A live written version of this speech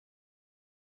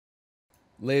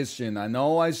Listen, I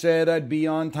know I said I'd be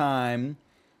on time.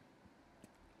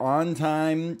 On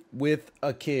time with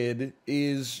a kid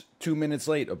is 2 minutes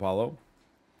late, Apollo.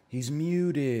 He's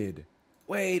muted.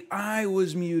 Wait, I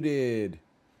was muted.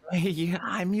 Yeah,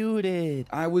 I'm muted.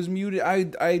 I was muted.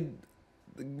 I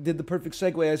did the perfect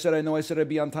segue. I said I'd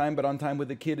be on time, but on time with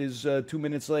a kid is 2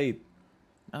 minutes late.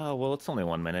 Oh, well, it's only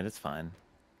 1 minute. It's fine.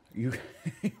 You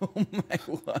might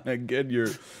want to get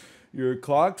your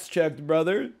clocks checked,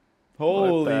 brother.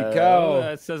 Holy cow.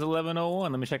 It says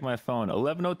 11:01. Let me check my phone.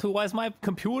 11:02. Why is my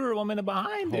computer 1 minute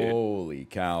behind, dude? Holy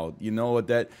cow. You know what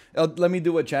that... let me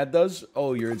do what chat does.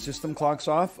 Oh, your system clock's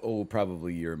off? Oh,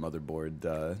 probably your motherboard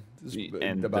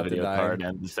and about the video to die. card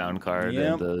and the sound card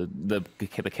and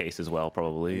the case as well,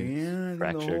 probably. Yeah,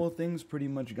 the whole thing's pretty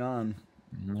much gone.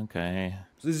 Okay.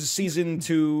 So this is season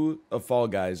 2 of Fall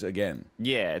Guys again.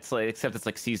 Yeah, it's like, except it's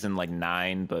like season like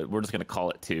 9, but we're just gonna call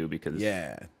it 2 because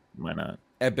why not?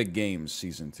 Epic Games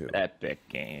season 2. Epic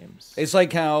Games. It's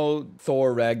like how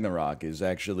Thor Ragnarok is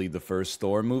actually the first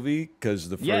Thor movie because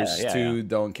the first two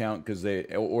don't count because they,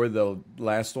 or the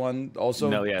last one also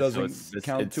doesn't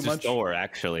count too much. It's Thor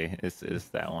actually is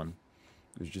that one.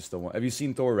 It's just the one. Have you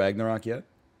seen Thor Ragnarok yet?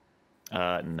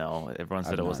 No, everyone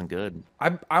said it wasn't good.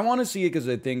 I want to see it because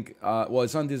I think, well,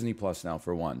 it's on Disney Plus now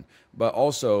for one, but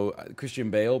also Christian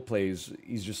Bale plays,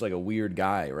 he's just like a weird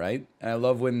guy, right? And I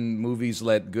love when movies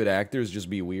let good actors just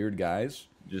be weird guys.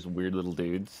 Just weird little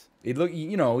dudes. It look,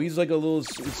 you know, he's like a little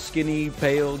skinny,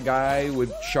 pale guy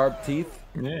with sharp teeth.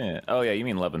 Yeah. Oh yeah, you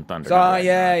mean Love and Thunder?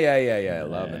 Yeah.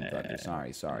 Love and Thunder.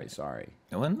 Sorry.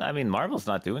 When, I mean, Marvel's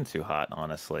not doing too hot,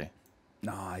 honestly.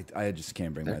 No, I just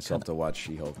can't bring myself to watch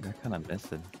She-Hulk. They're kind of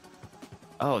missing.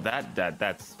 Oh, that's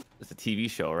it's a TV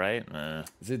show, right?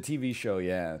 It's a TV show,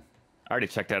 yeah. I already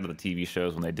checked out of the TV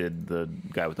shows when they did the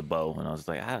guy with the bow, and I was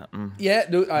like, yeah,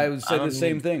 dude, I would say the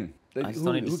same thing.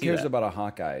 Who cares about a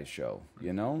Hawkeye show,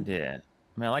 you know? Yeah.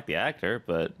 I mean, I like the actor,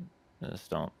 but I just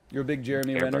don't. You're a big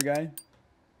Jeremy Renner guy?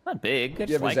 Not big. Did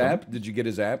you have his app? Did you get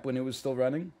his app when it was still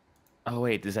running? Oh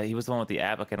wait, he was the one with the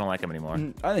app? Like, I don't like him anymore.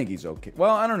 I think he's okay.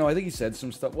 Well, I don't know. I think he said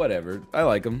some stuff. Whatever. I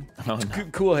like him. Oh, no.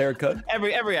 Cool haircut.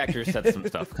 Every actor said some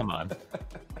stuff. Come on.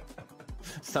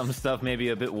 Some stuff maybe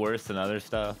a bit worse than other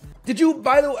stuff. Did you,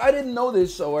 by the way, I didn't know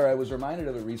this, or I was reminded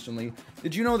of it recently.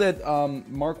 Did you know that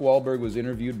Mark Wahlberg was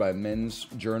interviewed by Men's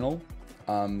Journal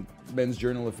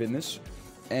of Fitness,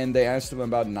 and they asked him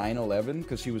about 9/11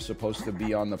 because he was supposed to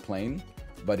be on the plane,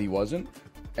 but he wasn't.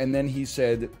 And then he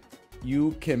said,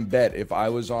 you can bet if I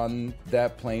was on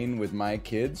that plane with my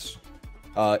kids,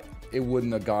 it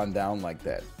wouldn't have gone down like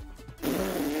that.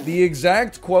 The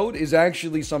exact quote is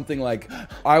actually something like,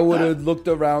 I would have looked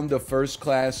around the first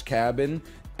class cabin,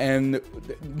 and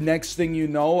next thing you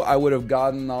know, I would have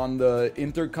gotten on the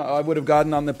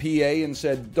PA and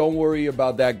said, don't worry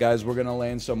about that, guys, we're gonna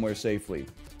land somewhere safely.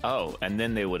 Oh, and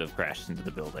then they would have crashed into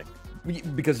the building.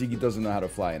 Because he doesn't know how to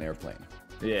fly an airplane.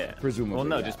 Yeah. Presumably. Well,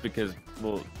 no, just because,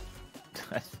 well,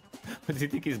 what does he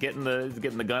think he's getting the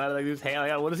gun out of his hand?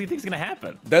 Like, what does he think is gonna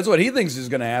happen? That's what he thinks is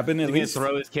gonna happen. Is he gonna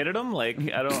throw his kid at him? Like,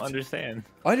 I don't understand.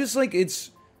 I just like,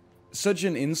 it's such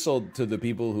an insult to the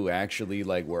people who actually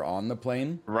like were on the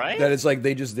plane, right? That it's like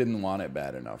they just didn't want it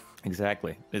bad enough.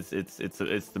 Exactly. It's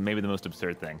maybe the most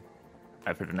absurd thing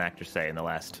I've heard an actor say in the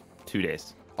last 2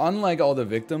 days. Unlike all the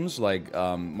victims, like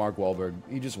Mark Wahlberg,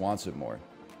 he just wants it more.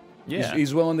 Yeah,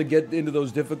 he's willing to get into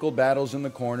those difficult battles in the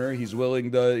corner. He's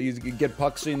willing to get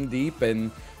pucks in deep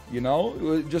and, you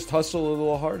know, just hustle a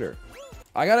little harder.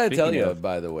 I gotta tell you,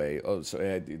 by the way. Oh, so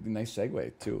nice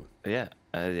segue too. Yeah,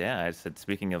 I said,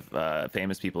 speaking of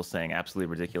famous people saying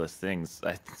absolutely ridiculous things,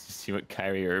 I see what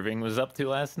Kyrie Irving was up to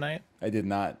last night. I did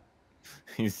not.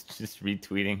 He's just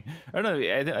retweeting. I don't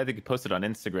know. I think he posted on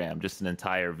Instagram just an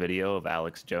entire video of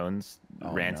Alex Jones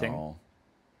ranting. No.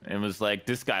 And was like,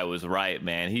 this guy was right,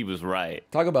 man. He was right.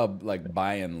 Talk about, like,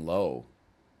 buying low.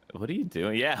 What are you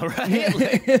doing? Yeah, right?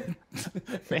 Like,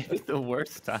 maybe the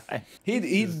worst time. He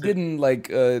didn't, like,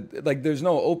 there's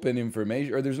no open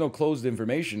information, or there's no closed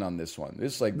information on this one.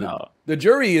 It's like, the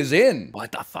jury is in.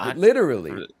 What the fuck?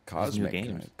 Literally.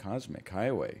 Cosmic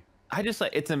Highway. I just,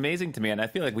 like, it's amazing to me, and I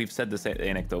feel like we've said this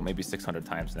anecdote maybe 600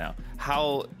 times now,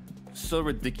 how so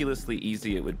ridiculously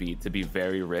easy it would be to be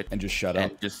very rich and just shut up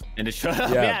and just shut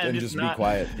up, and just be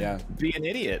quiet, be an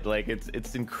idiot. Like,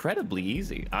 it's incredibly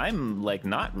easy. I'm like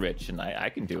not rich, and I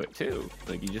can do it too.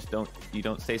 Like, you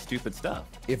don't say stupid stuff.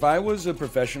 If I was a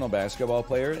professional basketball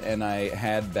player and I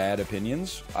had bad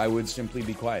opinions, I would simply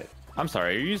be quiet. I'm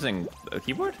sorry, are you using a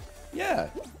keyboard? Yeah.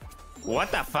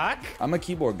 What the fuck? I'm a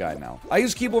keyboard guy now. I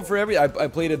use keyboard for I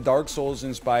played a Dark Souls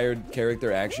inspired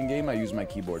character action game. I use my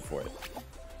keyboard for it.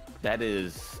 That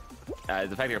is The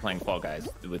fact that you're playing Fall Guys,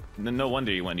 no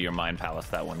wonder you went to your Mind Palace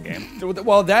that one game.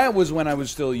 Well, that was when I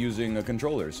was still using a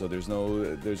controller, so there's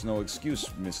no excuse,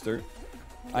 mister.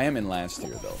 I am in last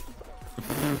tier, though.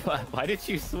 Why did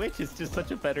you switch? It's just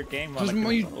such a better game on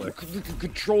a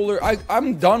controller.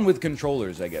 I'm done with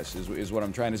controllers, I guess, is what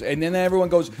I'm trying to say. And then everyone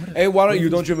goes, hey,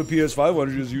 don't you have a PS5? Why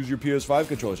don't you just use your PS5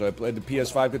 controller? So I played the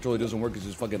PS5 controller. Doesn't work because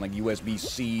it's fucking like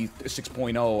USB-C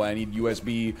 6.0. I need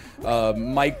USB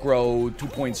micro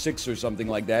 2.6 or something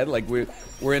like that. Like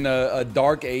we're in a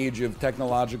dark age of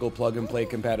technological plug-and-play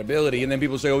compatibility. And then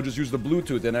people say, oh, just use the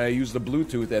Bluetooth. And I use the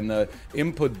Bluetooth, and the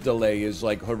input delay is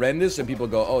like horrendous. And people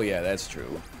go, oh yeah, that's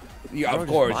true. Yeah, of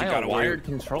course, you got a wired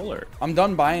controller. I'm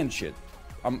done buying shit.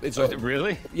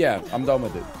 Really? Yeah, I'm done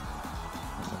with it.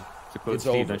 To quote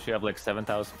Steve, don't you have like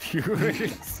 7,000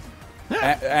 viewers?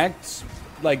 Acts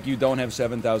like you don't have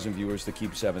 7,000 viewers to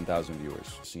keep 7,000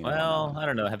 viewers. Well, I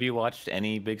don't know. Have you watched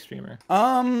any big streamer?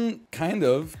 Kind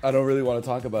of. I don't really want to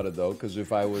talk about it though, because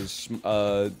if I was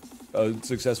a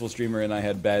successful streamer and I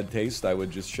had bad taste, I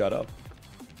would just shut up.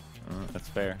 That's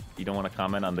fair. You don't want to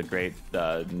comment on the great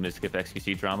Miskip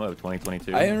XQC drama of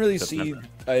 2022? I didn't really see.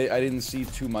 I didn't see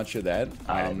too much of that.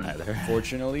 I didn't either.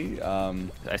 Fortunately,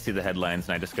 I see the headlines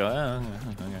and I just go, oh,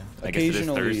 okay. I guess it is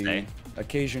Thursday.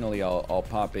 Occasionally, I'll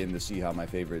pop in to see how my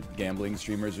favorite gambling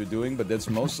streamers are doing, but that's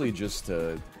mostly just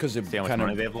because it see how much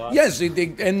money they've lost. Yes,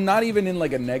 and not even in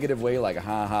like a negative way, like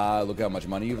haha, look how much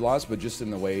money you've lost, but just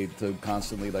in the way to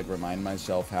constantly like remind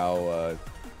myself how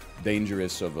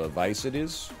dangerous of a vice it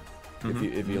is.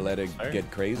 If you let it get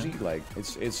crazy, like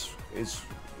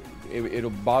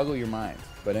it'll boggle your mind.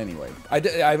 But anyway,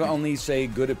 I only say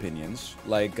good opinions.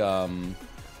 Like, yeah,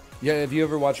 have you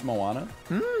ever watched Moana?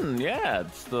 Yeah,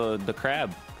 it's the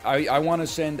crab. I want to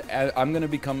send. I'm gonna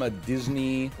become a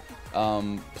Disney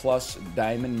Plus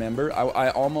Diamond member. I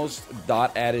almost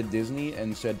added Disney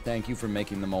and said thank you for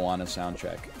making the Moana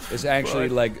soundtrack. It's actually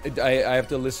like I have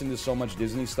to listen to so much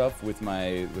Disney stuff with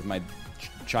my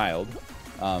child.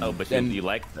 But you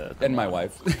like the and my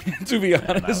wife, to be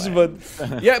honest. But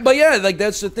yeah, like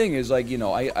that's the thing is like, you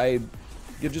know,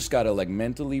 you just gotta like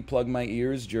mentally plug my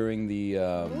ears during the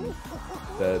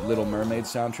Little Mermaid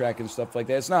soundtrack and stuff like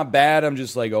that. It's not bad. I'm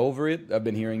just like over it. I've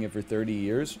been hearing it for 30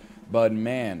 years. But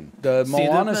man, the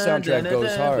Moana soundtrack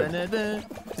goes hard.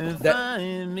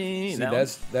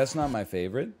 That's not my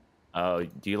favorite. Oh,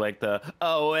 do you like the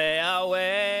away,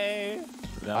 away?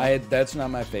 No? That's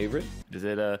not my favorite. Is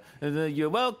it you're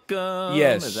welcome?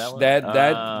 Yes, is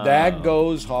that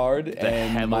goes hard. The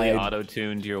and heavily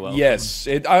auto-tuned you're welcome. Yes,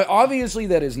 obviously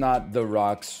that is not The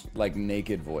Rock's like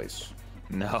naked voice.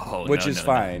 No, which is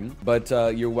fine. But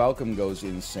you're welcome goes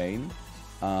insane,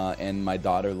 and my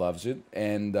daughter loves it,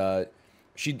 and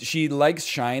she likes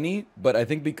Shiny, but I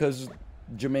think because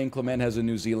Jermaine Clement has a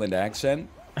New Zealand accent.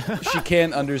 She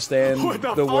can't understand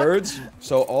the words,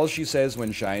 so all she says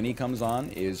when Shiny comes on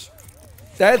is,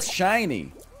 "That's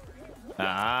Shiny." She's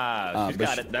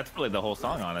got it. That's really the whole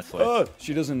song, honestly.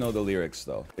 She doesn't know the lyrics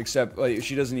though, except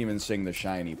she doesn't even sing the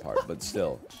Shiny part. But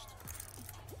still,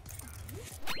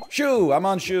 Shoo! I'm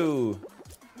on Shoo.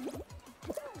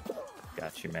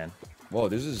 Got you, man. Whoa,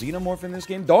 there's a xenomorph in this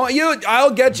game. Don't you?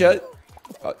 I'll get you.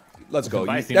 Let's go.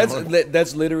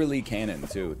 That's literally canon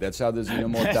too. That's how the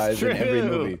xenomorph dies in every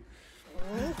movie.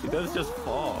 He does just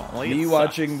fall. Well, me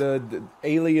watching the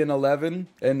Alien 11,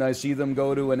 and I see them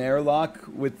go to an airlock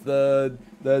with the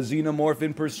xenomorph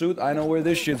in pursuit. I know where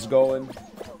this shit's going.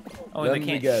 Oh, and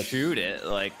they can't shoot it.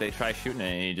 Like they try shooting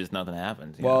it, and just nothing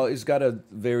happens. Well, it's got a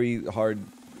very hard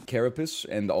carapace,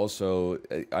 and also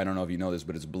I don't know if you know this,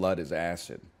 but its blood is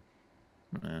acid.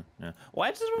 Yeah. Why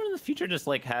does everyone in the future just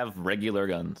like have regular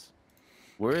guns?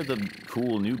 Where are the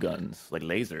cool new guns, like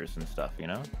lasers and stuff, you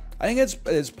know? I think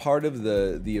it's part of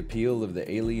the appeal of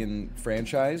the Alien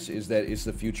franchise, is that it's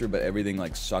the future, but everything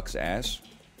like sucks ass.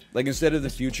 Like instead of the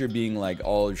future being like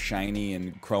all shiny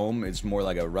and chrome, it's more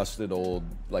like a rusted old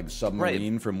like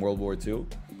submarine from World War II.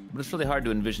 But it's really hard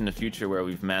to envision a future where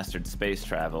we've mastered space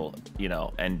travel, you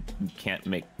know, and can't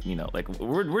make, you know, like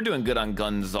we're doing good on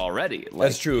guns already. Like,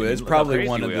 that's true. It's probably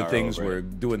one of the things we're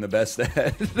doing the best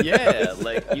at. Yeah,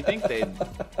 like you think they'd,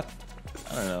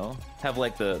 I don't know, have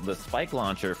like the spike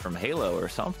launcher from Halo or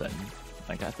something.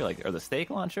 Like I feel like, or the stake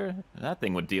launcher, that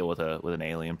thing would deal with an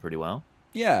alien pretty well.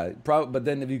 Yeah, but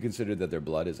then if you consider that their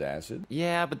blood is acid.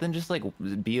 Yeah, but then just like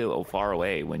be far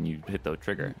away when you hit the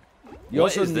trigger. You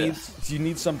also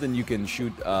need something you can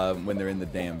shoot when they're in the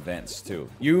damn vents too.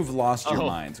 You've lost your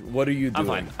mind. What are you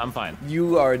doing? I'm fine.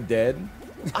 You are dead.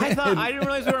 I didn't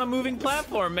realize we were on a moving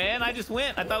platform, man. I just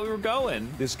went. I thought we were going.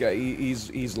 This guy,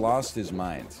 he's lost his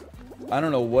mind. I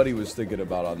don't know what he was thinking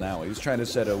about on that one. He was trying to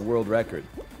set a world record.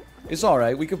 It's all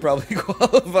right. We could probably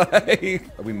qualify.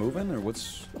 Are we moving or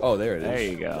what's? Oh, there it is. There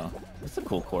you go. That's a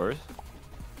cool course.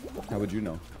 How would you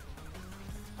know?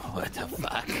 What the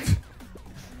fuck?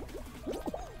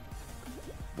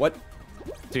 What?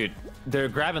 Dude, they're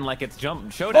grabbing like it's jump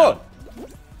showdown. Oh!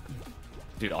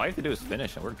 Dude, all you have to do is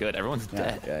finish and we're good. Everyone's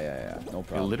dead. Yeah. No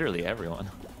problem. Literally everyone.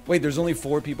 Wait, there's only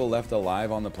 4 people left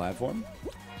alive on the platform?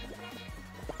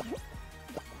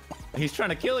 He's trying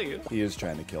to kill you. He is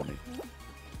trying to kill me.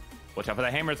 Watch out for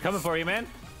that hammer. It's coming for you, man.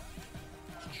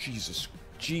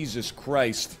 Jesus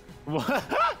Christ. What?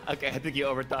 Okay, I think you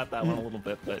overthought that one a little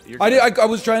bit, but you're I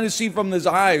was trying to see from his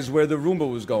eyes where the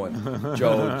Roomba was going.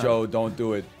 Joe, don't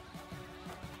do it.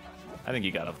 I think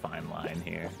you got a fine line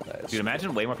here. Dude,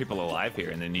 imagine way more people alive here,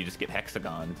 and then you just get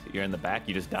hexagoned. You're in the back,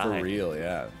 you just die. For real,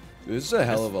 yeah. This is a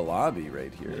hell of a lobby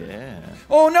right here. Yeah.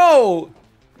 Oh, no!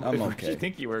 I'm Where okay. do you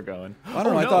think you were going? I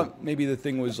don't know. I thought maybe the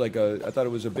thing was like I thought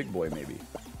it was a big boy, maybe.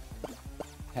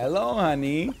 Hello,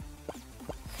 honey.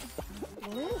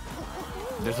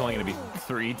 There's only going to be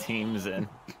 3 teams in.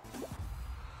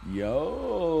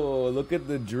 Yo, look at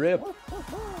the drip.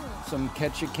 Some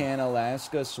Ketchikan,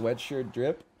 Alaska sweatshirt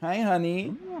drip. Hi,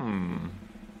 honey.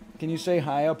 Can you say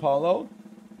hi, Apollo?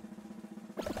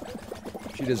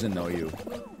 She doesn't know you.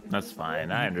 That's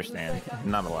fine. I understand.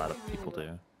 Not a lot of people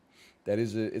do.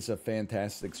 It's a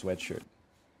fantastic sweatshirt.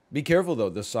 Be careful though.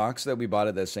 The socks that we bought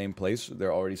at that same place,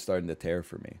 they're already starting to tear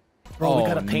for me. Bro, we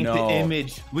gotta paint the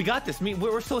image. We got this.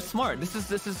 We're so smart. This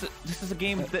is a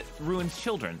game that ruins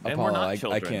children, and Apollo, we're not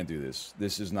children. I can't do this.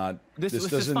 This is not. This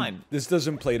is fine. This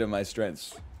doesn't play to my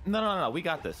strengths. No. We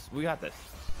got this.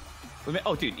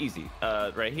 Oh, dude, easy.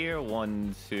 Right here.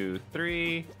 1, 2,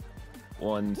 3.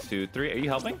 1, 2, 3. Are you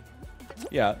helping?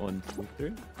 Yeah. 1, 2,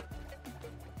 3.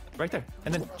 Right there,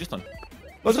 and then just one.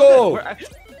 Let's go.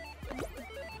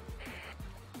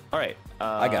 All right.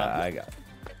 I got it.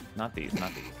 Not these.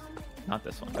 Not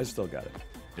this one. I still got it.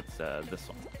 It's this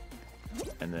one.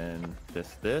 And then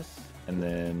this, and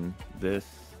then this.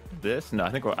 No,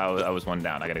 I think I was one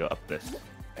down. I gotta go up this.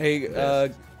 Hey,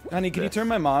 honey, can you turn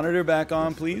my monitor back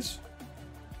on, please?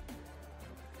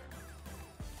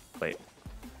 Wait.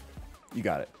 You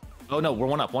got it. Oh no, we're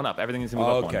one up. Everything needs to move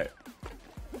up one. Okay.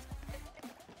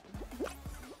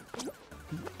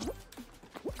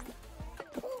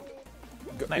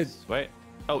 Nice. Wait.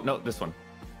 Oh no, this one.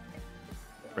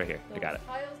 Right here. I got it.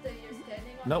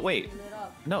 No, wait.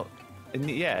 No.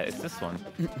 Yeah, it's this one.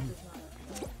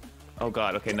 Oh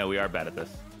god. Okay, no, we are bad at this.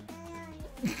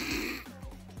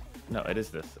 No, it is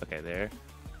this. Okay, there.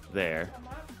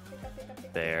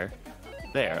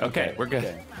 Okay, we're good.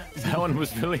 Okay. That one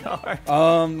was really hard.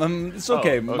 It's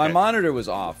okay. Oh, My okay. monitor was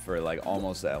off for like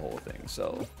almost that whole thing,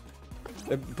 so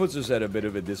it puts us at a bit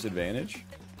of a disadvantage.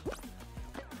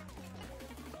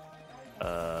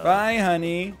 Bye,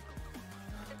 honey.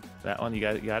 That one, you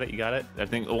got it. I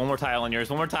think one more tile on yours.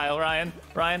 One more tile, Ryan.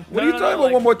 What are you talking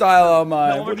about? One more tile on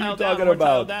mine. No, what are you down, talking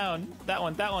about? Down. That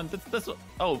one. This one.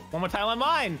 Oh, one more tile on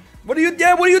mine. What are you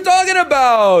talking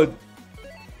about?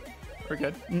 We're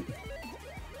good.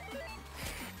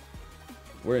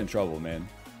 We're in trouble, man.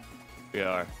 We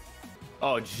are.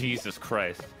 Oh, Jesus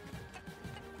Christ.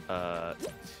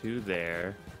 2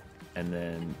 there, and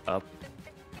then up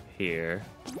here,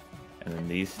 and then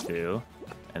these 2,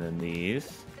 and then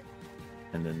these,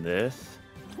 and then this,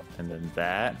 and then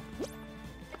that,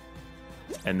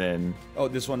 and then. Oh,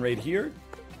 this one right here.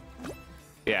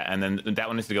 Yeah, and then that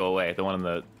one needs to go away. The one on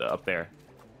the up there.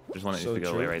 There's one that needs to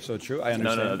go away, right? So true. I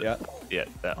understand. No. Yeah,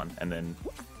 that one, and then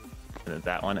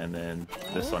that one, and then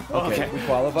this one. Okay. We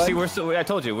qualified. See, I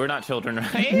told you, we're not children,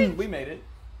 right? We made it.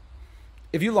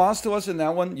 If you lost to us in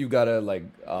that one, you gotta like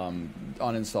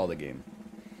uninstall the game.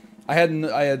 I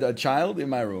had a child in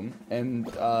my room and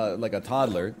like a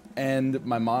toddler, and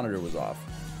my monitor was off.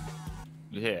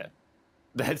 Yeah,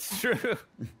 that's true.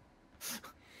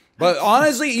 But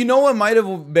honestly, you know what might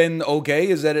have been okay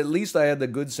is that at least I had the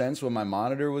good sense when my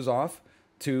monitor was off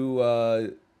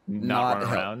to not run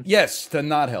help. around? Yes, to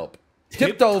not help.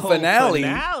 Tiptoe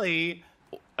finale.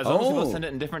 As long as people send it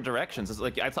in different directions. It's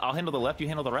like I'll handle the left, you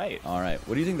handle the right. All right.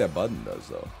 What do you think that button does,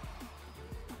 though?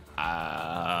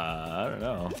 I don't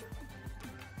know.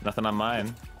 Nothing on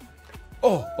mine.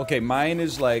 Oh, okay. Mine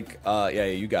is like, yeah,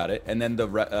 you got it. And then the,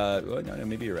 no,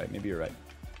 maybe you're right. Maybe you're right.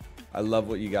 I love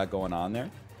what you got going on there.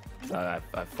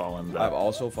 I've fallen. I've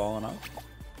also fallen off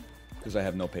because I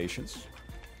have no patience.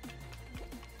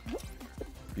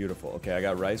 Beautiful. Okay, I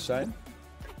got right side.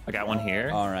 I got one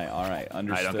here. All right.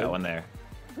 Understood. I don't got one there.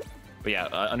 But yeah,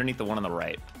 underneath the one on the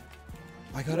right.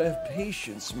 I gotta have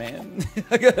patience, man.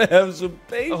 I gotta have some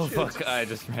patience. Oh fuck! I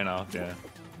just ran off. Yeah.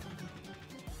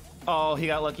 Oh, he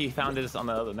got lucky. He found his on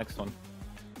the next one.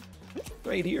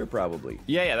 Right here, probably.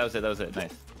 Yeah, that was it. That was it.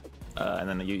 Nice. And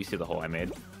then you see the hole I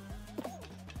made.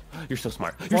 You're so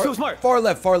smart. You're so smart. Far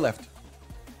left, far left.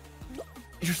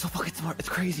 You're so fucking smart. It's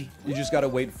crazy. You just gotta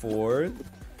wait for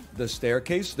the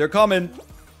staircase. They're coming.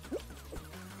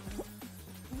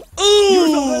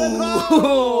 Ooh!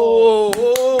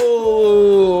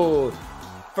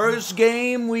 First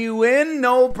game we win,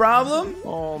 no problem.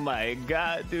 Oh my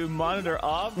god, dude! Monitor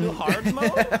off, do hard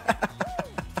mode.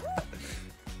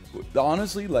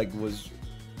 Honestly, like,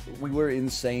 we were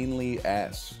insanely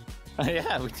ass.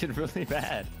 Yeah, we did really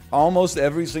bad. Almost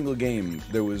every single game,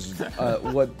 there was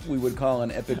what we would call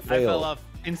an epic fail. I fell off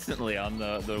instantly on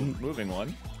the moving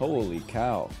one. Holy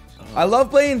cow. I love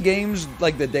playing games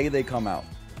like the day they come out.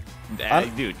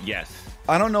 Dude, yes.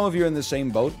 I don't know if you're in the same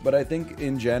boat, but I think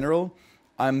in general,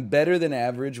 I'm better than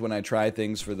average when I try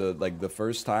things for the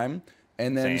first time,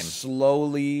 and then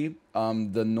slowly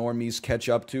the normies catch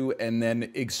up to, and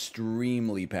then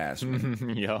extremely pass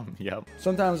me. Yep.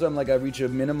 Sometimes I'm like, I reach a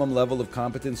minimum level of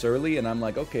competence early, and I'm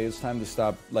like, okay, it's time to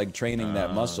stop like training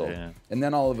that muscle. Yeah. And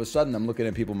then all of a sudden, I'm looking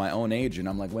at people my own age, and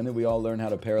I'm like, when did we all learn how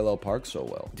to parallel park so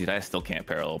well? Dude, I still can't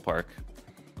parallel park.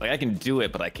 Like, I can do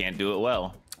it, but I can't do it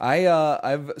well.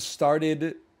 I've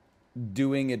started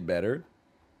doing it better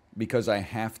because I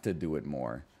have to do it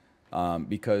more.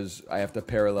 Because I have to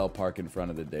parallel park in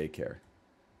front of the daycare.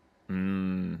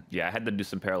 Yeah, I had to do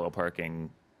some parallel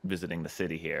parking visiting the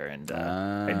city here, and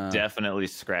I definitely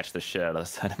scratched the shit out of the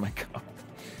side of my car.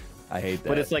 I hate that.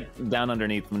 But it's like down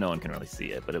underneath, no one can really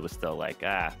see it, but it was still like,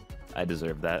 I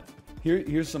deserve that.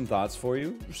 Here's some thoughts for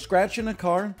you. Scratching a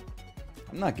car,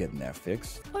 I'm not getting that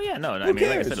fixed. Oh yeah, no, I mean,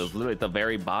 like I said, it was literally at the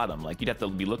very bottom. Like, you'd have to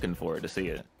be looking for it to see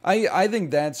it. I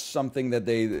think that's something that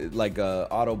they, like,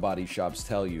 auto body shops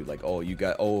tell you, like, oh,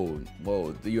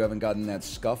 whoa, you haven't gotten that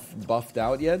scuff buffed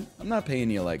out yet? I'm not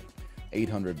paying you, like,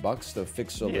 $800 to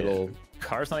fix a little...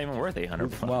 Car's not even worth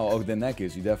 $800. Well, in that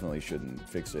case, you definitely shouldn't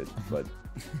fix it, but...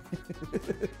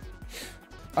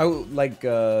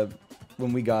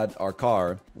 when we got our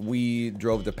car, we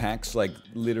drove to PAX like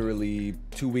literally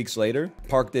 2 weeks later,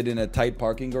 parked it in a tight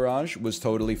parking garage, was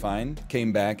totally fine,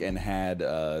 came back and had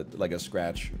like a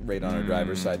scratch right on our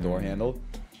driver's side door handle,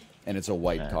 and it's a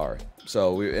white car.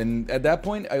 So, and at that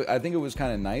point, I think it was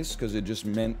kind of nice because it just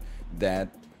meant that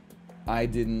I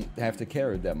didn't have to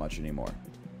care that much anymore.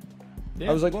 Yeah.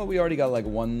 I was like, well, we already got like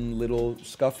one little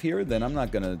scuff here, then I'm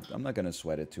not gonna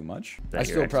sweat it too much. I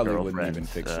still probably wouldn't even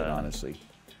fix it, honestly.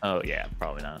 Oh, yeah,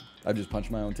 probably not. I just punched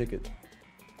my own ticket.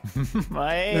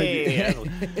 Hey,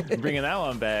 bringing that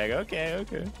one back. Okay.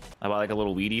 I bought like a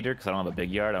little weed eater because I don't have a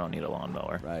big yard. I don't need a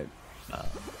lawnmower. Right.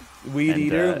 Weed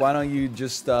eater? Why don't you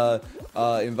just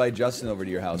invite Justin over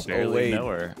to your house? Oh, wait.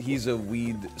 He's a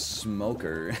weed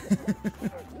smoker.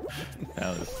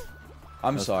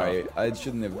 I'm sorry. Tough. I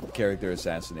shouldn't have character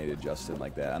assassinated Justin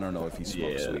like that. I don't know if he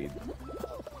smokes weed.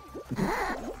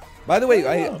 By the way,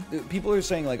 people are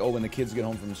saying, like, oh, when the kids get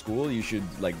home from school, you should,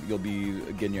 like, you'll be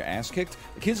getting your ass kicked.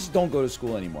 The kids don't go to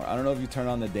school anymore. I don't know if you turn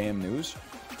on the damn news.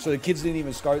 So the kids didn't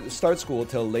even start school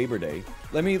till Labor Day.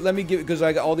 Let me give, because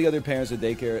all the other parents at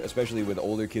daycare, especially with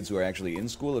older kids who are actually in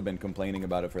school, have been complaining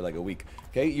about it for like a week.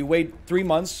 Okay, you wait 3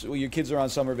 months, your kids are on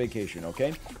summer vacation.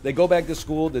 Okay, they go back to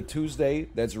school the Tuesday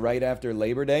that's right after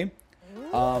Labor Day.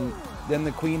 Then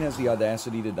the Queen has the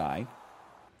audacity to die.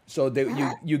 So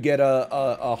you get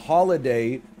a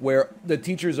holiday where the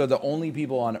teachers are the only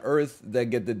people on Earth that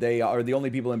get the day, or the only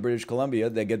people in British Columbia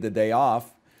that get the day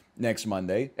off next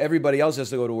Monday. Everybody else has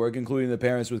to go to work, including the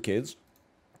parents with kids.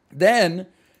 Then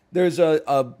there's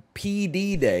a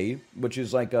PD day, which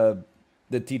is like the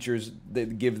teachers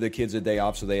that give the kids a day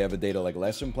off so they have a day to like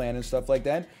lesson plan and stuff like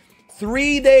that.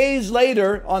 3 days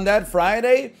later on that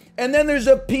Friday, and then there's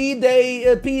a PD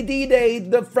day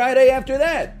the Friday after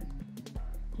that.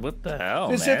 What the hell,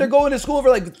 man? They're going to school for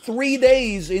like 3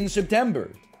 days in September.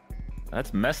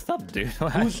 That's messed up, dude.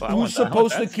 Who's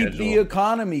supposed to keep the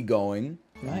economy going?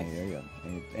 Right, there you go.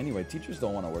 Anyway, teachers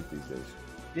don't want to work these days.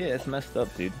 Yeah, it's messed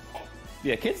up, dude.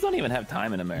 Yeah, kids don't even have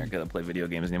time in America to play video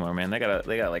games anymore, man. They got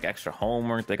like extra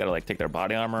homework. They gotta like take their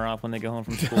body armor off when they go home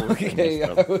from school. Okay.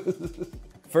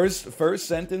 First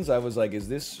sentence, I was like, is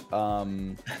this a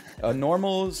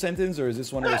normal sentence, or is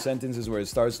this one of those sentences where it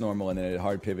starts normal and then it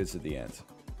hard pivots at the end?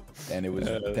 And it was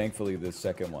thankfully the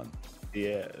second one.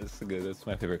 Yeah, it's good. That's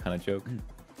my favorite kind of joke.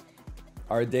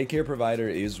 Our daycare provider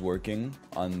is working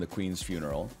on the Queen's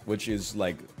funeral, which is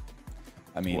like,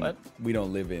 I mean, we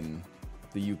don't live in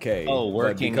the UK. Oh,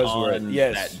 working because on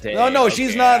that day. No, okay.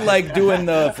 She's not like doing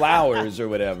the flowers or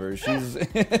whatever. She's,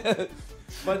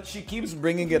 but she keeps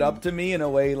bringing it up to me in a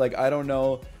way like I don't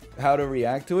know how to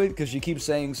react to it, because she keeps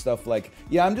saying stuff like,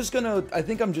 yeah, I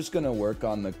think I'm just gonna work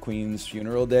on the Queen's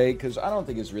funeral day, because I don't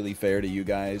think it's really fair to you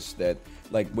guys that,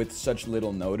 like, with such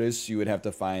little notice, you would have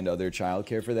to find other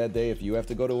childcare for that day if you have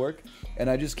to go to work. And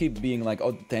I just keep being like,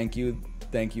 oh, thank you,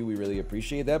 we really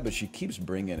appreciate that, but she keeps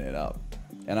bringing it up.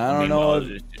 And I don't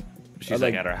know. She's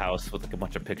like at her house with like a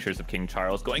bunch of pictures of King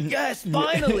Charles going, yes,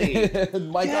 finally!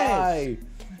 My guy!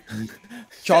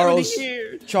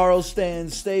 Charles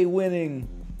stands, stay winning.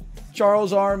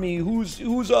 Charles Army,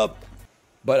 who's up?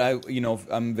 But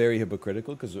I'm very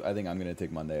hypocritical because I think I'm gonna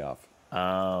take Monday off.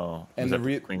 Oh, and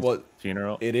the Queen's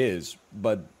funeral? It is,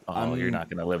 but you're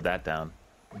not gonna live that down.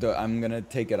 I'm gonna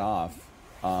take it off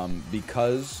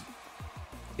because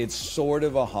it's sort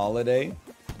of a holiday,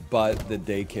 but the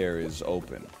daycare is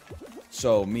open.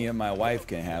 So me and my wife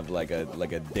can have like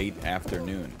a date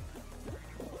afternoon,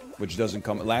 which doesn't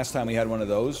come. Last time we had one of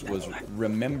those was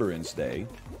Remembrance Day,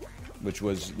 which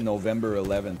was November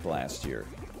 11th last year.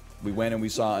 We went and we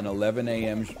saw an 11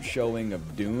 a.m. showing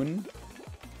of Dune.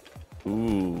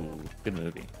 Ooh, good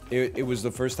movie. It was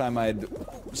the first time I'd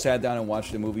sat down and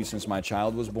watched a movie since my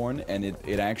child was born, and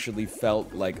it actually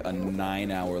felt like a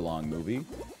 9-hour-long movie.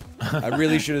 I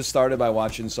really should have started by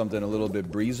watching something a little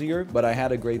bit breezier, but I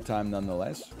had a great time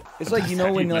nonetheless. It's like,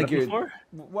 when like you're... Before?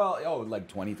 Well, like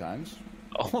 20 times.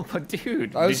 Oh, but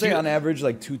dude... I would say on average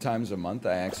like 2 times a month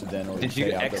I accidentally... Did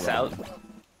you X out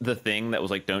the thing that was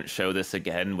like, don't show this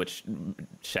again, which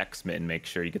checks and make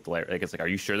sure you get the... Like, it's like, are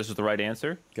you sure this is the right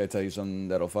answer? Can I tell you something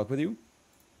that'll fuck with you?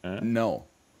 No.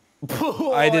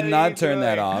 I did not turn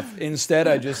that off. Instead,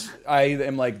 I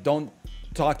am like, don't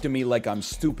talk to me like I'm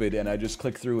stupid, and I just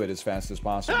click through it as fast as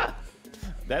possible.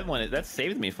 That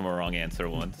saved me from a wrong answer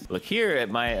once. Look, here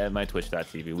at my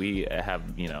Twitch.tv, we have,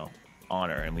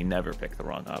 honor, and we never pick the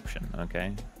wrong option,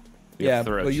 okay? Yeah,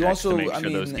 but you also, to make sure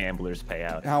those gamblers pay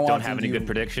out. Don't have any good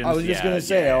predictions. I was just gonna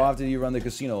say, how often do you run the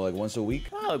casino? Like once a week?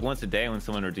 Oh, like once a day when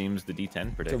someone redeems the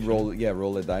D10 prediction. To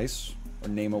roll a dice or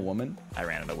name a woman. I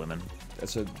ran out of women.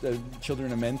 That's a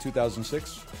Children of Men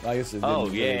 2006. I guess it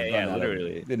didn't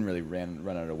literally. Didn't really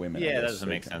run out of women. Yeah, that doesn't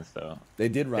make sense though. They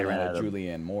did run out of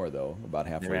Julianne Moore though, about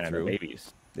halfway through. They ran out of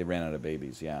babies. They ran out of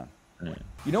babies, yeah. Yeah.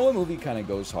 You know what movie kind of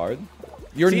goes hard?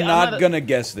 You're not gonna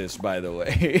guess this, by the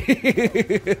way.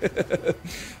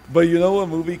 But you know what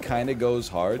movie kind of goes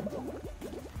hard?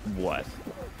 What?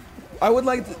 I would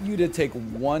like you to take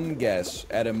one guess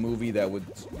at a movie that would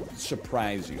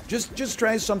surprise you. Just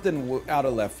try something out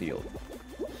of left field.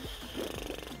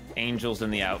 Angels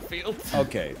in the Outfield.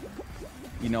 Okay.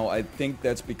 I think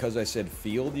that's because I said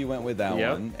field, you went with that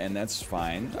one, and that's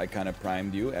fine. I kind of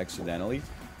primed you accidentally.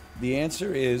 The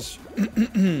answer is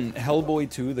Hellboy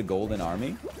 2, The Golden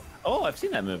Army. Oh, I've seen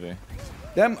that movie.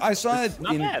 I saw it.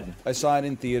 Not bad. I saw it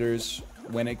in theaters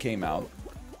when it came out,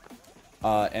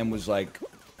 and was like,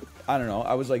 I don't know.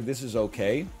 I was like, this is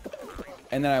okay.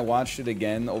 And then I watched it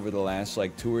again over the last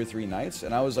like 2 or 3 nights,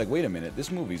 and I was like, wait a minute, this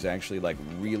movie's actually like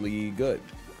really good.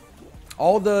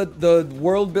 All the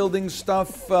world building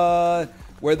stuff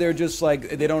where they're just like,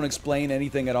 they don't explain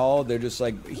anything at all. They're just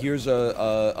like, here's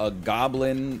a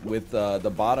goblin with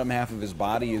the bottom half of his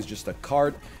body is just a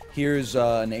cart. Here's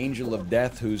an angel of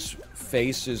death whose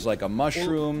face is like a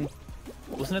mushroom.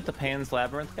 Wasn't it the Pan's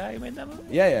Labyrinth guy who made that movie?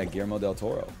 Yeah, Guillermo del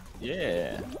Toro.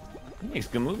 Yeah, he makes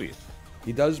good movies.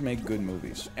 He does make good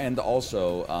movies. And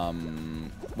also,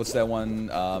 what's that one?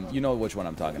 You know which one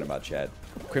I'm talking about, Chad.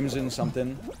 Crimson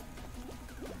something.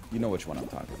 You know which one I'm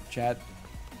talking about. Chad,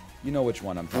 you know which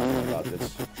one I'm talking about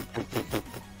this.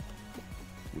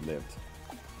 You lived.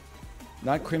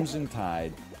 Not Crimson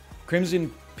Tide.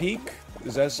 Crimson Peak?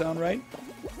 Does that sound right?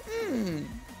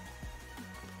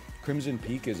 Crimson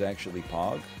Peak is actually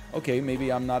Pog. Okay,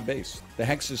 maybe I'm not base. The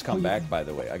Hex has come back, by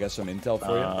the way. I got some intel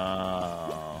for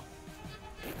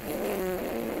you.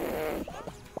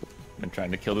 Been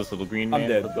trying to kill this little green man. I'm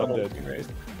dead.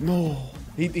 No.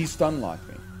 He stun locked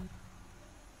me.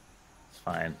 It's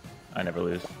fine. I never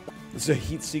lose. It's a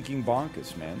heat-seeking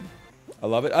bonkus, man. I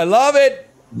love it. I love it!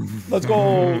 Let's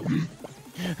go!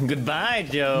 Goodbye,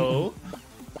 Joe.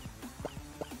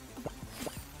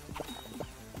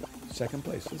 Second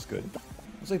place. That's good. I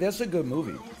was like, that's a good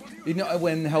movie. You know,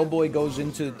 when Hellboy goes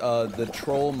into the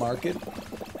troll market,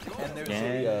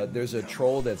 and there's a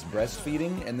troll that's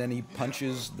breastfeeding, and then he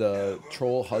punches the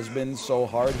troll husband so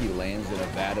hard he lands in a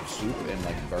vat of soup and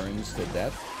like burns to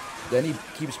death. Then he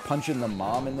keeps punching the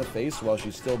mom in the face while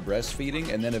she's still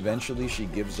breastfeeding, and then eventually she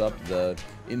gives up the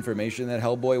information that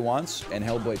Hellboy wants, and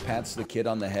Hellboy pats the kid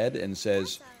on the head and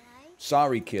says,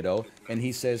 "Sorry, kiddo," and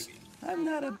he says, I'm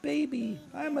not a baby.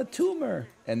 I'm a tumor.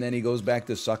 And then he goes back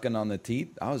to sucking on the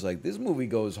teeth. I was like, this movie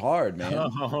goes hard, man.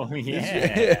 Oh,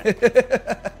 yeah.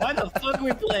 Why the fuck are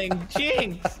we playing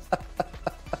Jinx?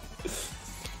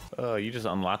 Oh, you just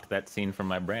unlocked that scene from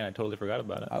my brain. I totally forgot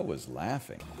about it. I was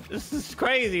laughing. This is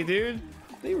crazy, dude.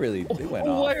 They went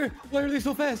off. Why are they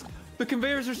so fast? The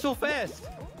conveyors are so fast.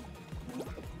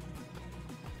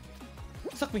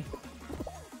 Suck me.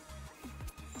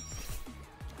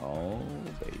 Oh,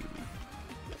 baby.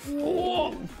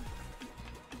 Whoa.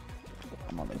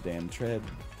 I'm on the damn tread.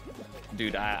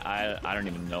 Dude, I don't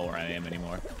even know where I am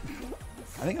anymore.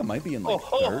 I think I might be in like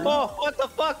third. What the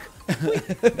fuck?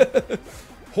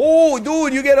 Oh,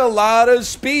 dude, you get a lot of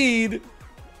speed.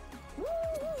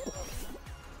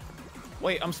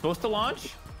 Wait, I'm supposed to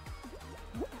launch?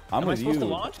 I'm with you. To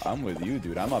launch? I'm with you,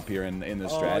 dude. I'm up here in the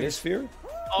stratosphere.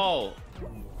 Oh.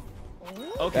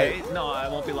 Okay, no, I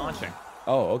won't be launching.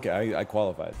 Oh, okay. I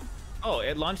qualified. Oh,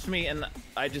 it launched me and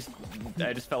I just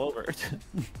fell over.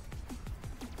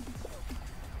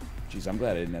 Jeez, I'm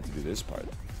glad I didn't have to do this part.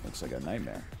 Looks like a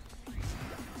nightmare.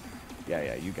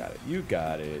 Yeah, you got it. You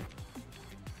got it.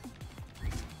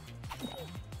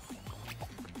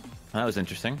 That was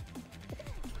interesting.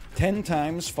 10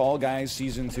 times Fall Guys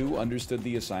Season 2 understood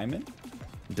the assignment.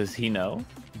 Does he know?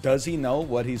 Does he know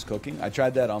what he's cooking? I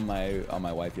tried that on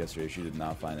my wife yesterday. She did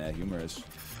not find that humorous.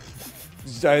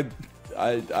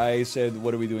 I said,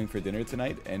 what are we doing for dinner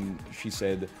tonight? And she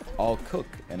said, I'll cook.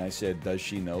 And I said, does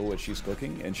she know what she's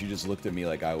cooking? And she just looked at me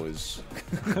like I was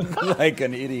like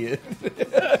an idiot.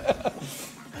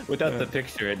 Without the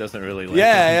picture, it doesn't really like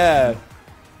yeah.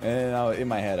 And in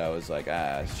my head, I was like,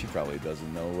 she probably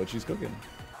doesn't know what she's cooking.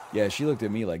 Yeah, she looked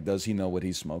at me like, does he know what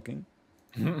he's smoking?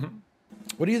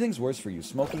 What do you think's worse for you,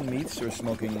 smoking meats or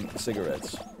smoking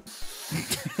cigarettes?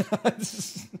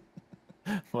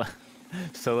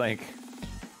 So, like,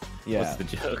 yeah. What's the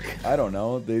joke? I don't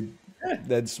know.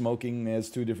 That smoking has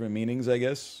two different meanings, I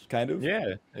guess, kind of.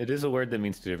 Yeah, it is a word that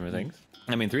means two different things.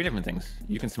 I mean, three different things.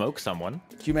 You can smoke someone.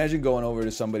 Can you imagine going over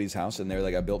to somebody's house and they're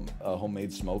like, I built a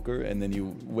homemade smoker, and then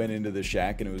you went into the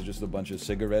shack and it was just a bunch of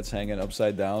cigarettes hanging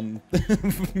upside down,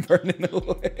 burning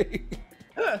away?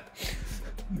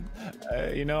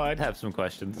 You know, I'd have some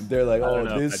questions. They're like,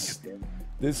 oh,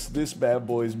 this bad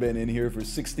boy's been in here for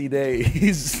 60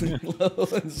 days. Low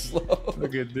and slow.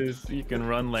 Look at this. You can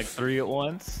run like 3 at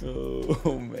once.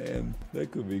 Oh man,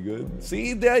 that could be good.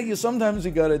 See, Dad, sometimes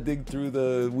you gotta dig through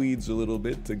the weeds a little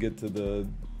bit to get to the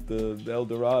El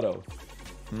Dorado.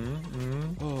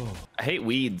 Oh. I hate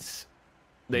weeds.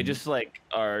 They just like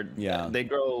are. Yeah. They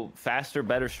grow faster,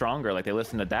 better, stronger. Like they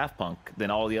listen to Daft Punk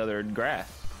than all the other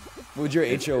grass. Would your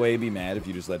HOA be mad if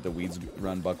you just let the weeds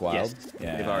run buck wild? Yes,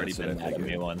 Yeah, they've already been mad at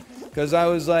me one. Because I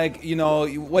was like, you know,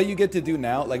 what you get to do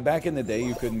now, like back in the day,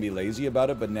 you couldn't be lazy about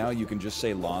it, but now you can just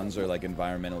say lawns are like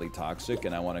environmentally toxic,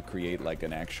 and I want to create like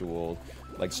an actual,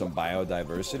 like some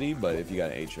biodiversity. But if you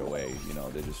got an HOA, you know,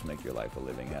 they just make your life a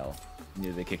living hell.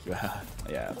 Yeah, they kick you out.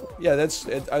 Yeah, that's,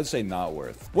 I would say not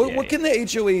worth. What can the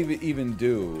HOA even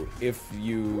do if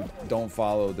you don't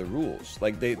follow the rules?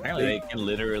 Like they can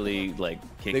literally like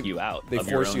kick you out. They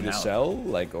force you to sell,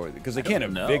 like, or because they can't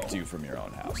evict you from your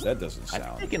own house. That doesn't sound. I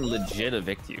think they can legit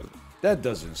evict you. That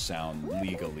doesn't sound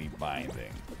legally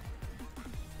binding.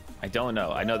 I don't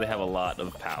know. I know they have a lot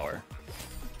of power.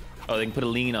 Oh, they can put a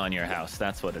lien on your house.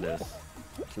 That's what it is.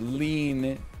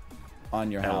 Lien on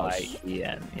your house.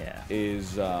 L-I-E-N, yeah.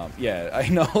 Is, yeah, I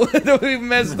know. We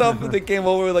messed up and they came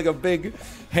over with like a big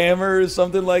hammer or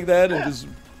something like that and just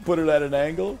put it at an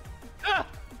angle.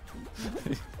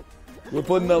 We're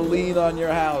putting a lien on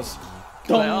your house.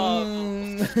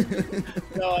 No,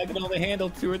 I can only handle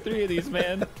 2 or 3 of these,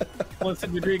 man. Once the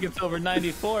degree gets over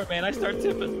 94, man, I start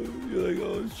tipping. You're like,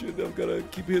 oh shit, I've got to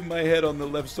keep hitting my head on the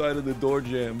left side of the door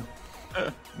jamb.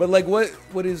 But like,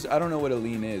 what is? I don't know what a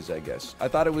lien is. I guess I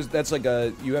thought it was. That's like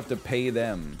you have to pay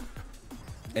them,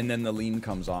 and then the lien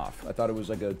comes off. I thought it was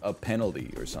like a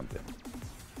penalty or something.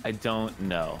 I don't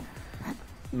know.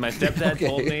 My stepdad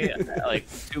told me like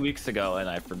 2 weeks ago, and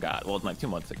I forgot. Well, like 2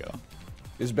 months ago.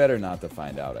 It's better not to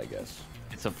find out, I guess.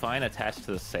 It's a fine attached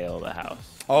to the sale of the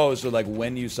house. Oh, so like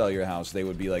when you sell your house, they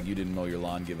would be like, you didn't mow your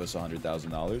lawn, give us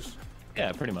 $100,000.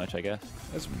 Yeah, pretty much, I guess.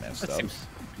 That's messed up. Seems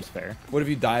fair. What if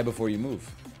you die before you move?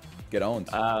 Get owned.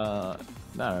 I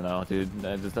don't know, dude.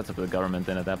 That's up to the government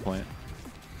then at that point.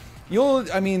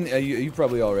 I mean, you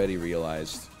probably already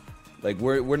realized, like,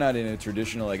 we're not in a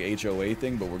traditional like HOA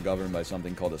thing, but we're governed by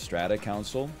something called a strata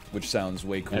council, which sounds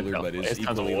way cooler, but is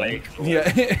equally way cooler.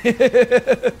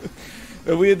 Yeah.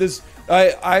 And we had this.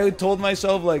 I told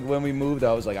myself, like, when we moved,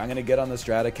 I was like, I'm gonna get on the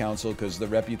Strata Council because the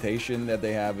reputation that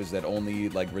they have is that only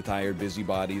like retired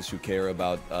busybodies who care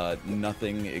about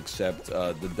nothing except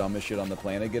the dumbest shit on the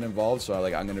planet get involved. So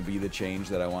I'm gonna be the change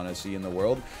that I want to see in the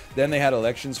world. Then they had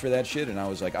elections for that shit, and I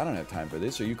was like, I don't have time for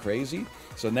this. Are you crazy?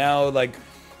 So now, like,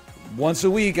 once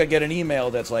a week I get an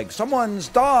email that's like, someone's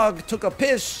dog took a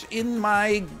piss in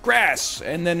my grass,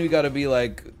 and then we gotta be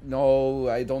like, no,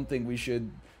 I don't think we should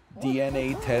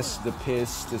DNA test the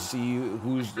piss to see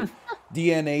who's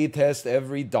DNA test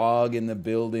every dog in the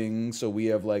building, so we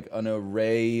have like an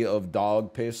array of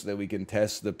dog piss that we can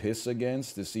test the piss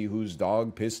against to see whose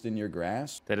dog pissed in your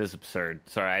grass. That is absurd.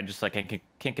 Sorry, I just like I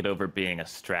can't get over being a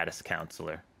Stratus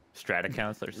counselor. Strata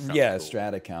counselor? Yeah, cool.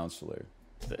 Strata counselor.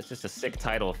 It's just a sick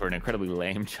title for an incredibly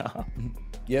lame job.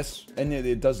 Yes, and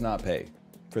it does not pay,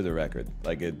 for the record.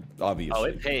 Like, it obviously. Oh,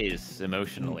 it pays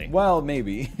emotionally. Well,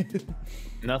 maybe.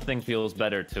 Nothing feels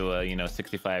better to a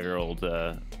 65-year-old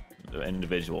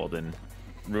individual than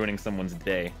ruining someone's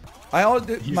day.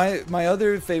 My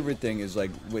other favorite thing is like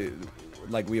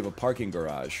we have a parking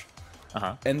garage.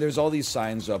 And there's all these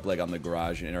signs up like on the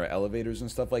garage and in our elevators and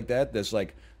stuff like that. There's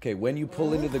like, okay, when you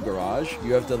pull into the garage,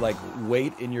 you have to like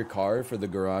wait in your car for the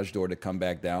garage door to come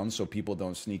back down so people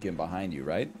don't sneak in behind you,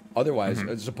 right? Otherwise,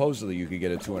 supposedly you could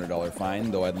get a $200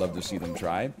 fine, though I'd love to see them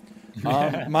try.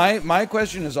 My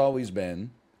question has always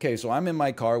been, okay, so I'm in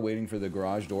my car waiting for the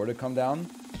garage door to come down.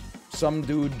 Some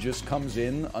dude just comes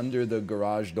in under the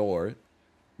garage door.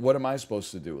 What am I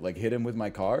supposed to do? Like, hit him with my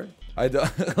car?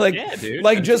 Like, yeah, dude.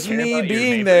 like just me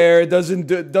being there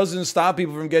doesn't stop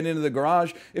people from getting into the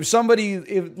garage. If somebody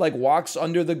like walks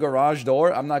under the garage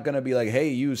door, I'm not gonna be like, "Hey,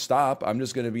 you stop." I'm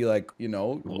just gonna be like,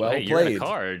 well hey, played. You're in a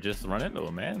car, just run into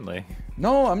him, man. Like,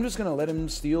 no, I'm just gonna let him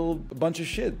steal a bunch of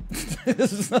shit.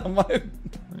 This is not my.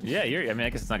 Yeah, I mean, I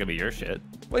guess it's not gonna be your shit.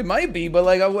 Well, it might be, but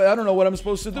like, I don't know what I'm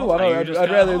supposed to do. I'd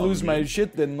rather lose my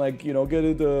shit than like, get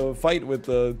into a fight with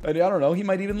the. I don't know. He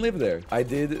might even live there. I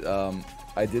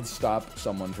did stop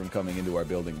someone from coming into our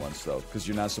building once though, because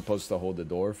you're not supposed to hold the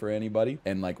door for anybody.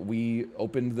 And like, we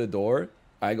opened the door.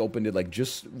 I opened it like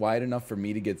just wide enough for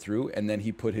me to get through, and then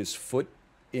he put his foot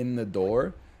in the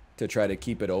door to try to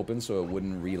keep it open so it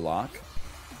wouldn't relock.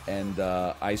 And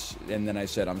then I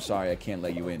said, "I'm sorry, I can't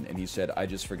let you in." And he said, "I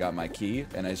just forgot my key."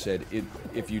 And I said,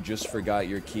 "If you just forgot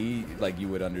your key, like, you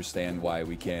would understand why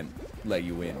we can't let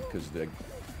you in, because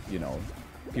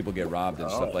people get robbed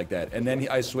and stuff like that." And then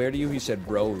I swear to you, he said,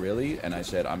 "Bro, really?" And I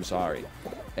said, "I'm sorry."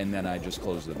 And then I just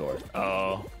closed the door.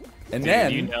 Oh. And dude,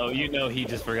 then you know he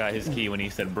just forgot his key when he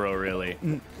said, "Bro, really?"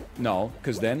 No,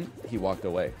 because then he walked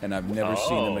away, and I've never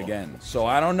seen him again. So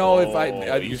I don't know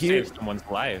if you saved someone's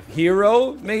life.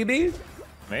 Hero, maybe.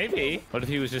 Maybe. What if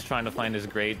he was just trying to find his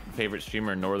great favorite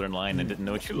streamer, Northernlion, and didn't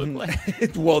know what you looked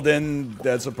like? Well, then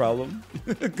that's a problem.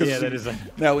 Yeah, that is.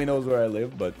 Now he knows where I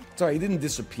live, but sorry, he didn't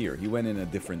disappear. He went in a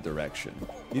different direction.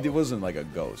 It wasn't like a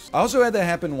ghost. I also had that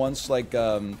happen once, like,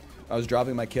 I was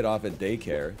dropping my kid off at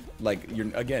daycare. Like, you're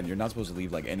not supposed to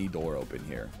leave like any door open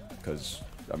here, because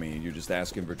I mean, you're just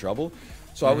asking for trouble.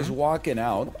 So I was walking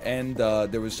out, and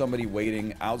there was somebody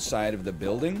waiting outside of the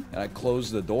building, and I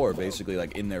closed the door basically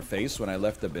like in their face when I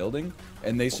left the building,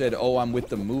 and they said, "Oh, I'm with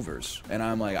the movers," and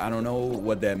I'm like, I don't know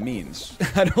what that means.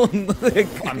 I don't like.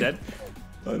 I'm dead.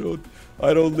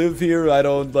 I don't live here. I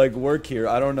don't like work here.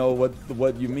 I don't know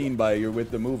what you mean by you're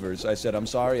with the movers. I said, "I'm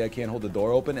sorry, I can't hold the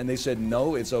door open," and they said,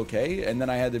 "No, it's okay." And then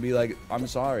I had to be like, "I'm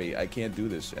sorry, I can't do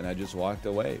this," and I just walked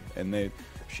away. And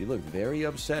she looked very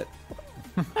upset.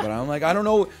 But I'm like, I don't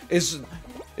know.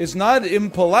 It's not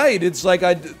impolite. It's like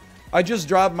I just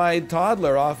dropped my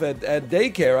toddler off at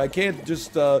daycare. I can't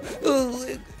just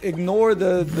ignore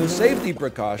the safety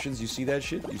precautions. You see that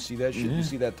shit? You see that shit? You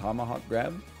see that tomahawk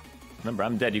grab? Remember,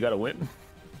 I'm dead. You gotta win.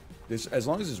 As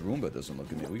long as this Roomba doesn't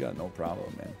look at me, we got no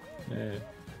problem, man. Yeah.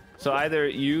 So either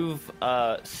you've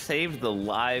saved the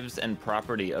lives and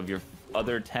property of your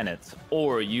other tenants,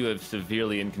 or you have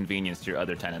severely inconvenienced your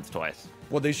other tenants twice.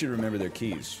 Well, they should remember their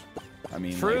keys. I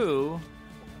mean, true.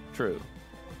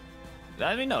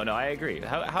 I mean, no, I agree.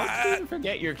 How can you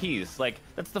forget your keys? Like,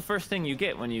 that's the first thing you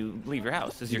get when you leave your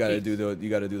house. Is your keys. You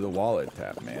gotta do the wallet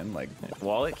tap, man. Like,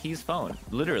 wallet, keys, phone.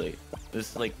 Literally,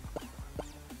 this like,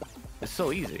 it's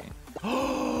so easy.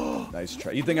 Nice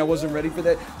try. You think I wasn't ready for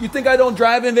that? You think I don't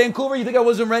drive in Vancouver? You think I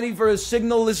wasn't ready for a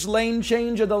signalless lane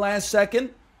change at the last second?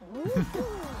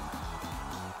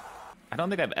 I don't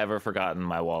think I've ever forgotten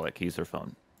my wallet, keys, or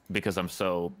phone because I'm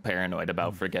so paranoid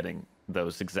about forgetting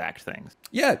those exact things.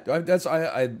 Yeah,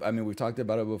 I mean, we've talked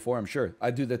about it before, I'm sure.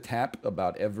 I do the tap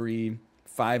about every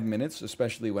 5 minutes,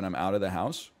 especially when I'm out of the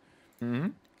house.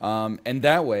 And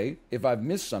that way, if I've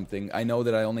missed something, I know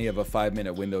that I only have a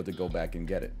 5-minute window to go back and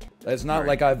get it. It's not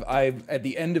like I've at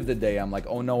the end of the day, I'm like,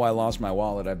 oh no, I lost my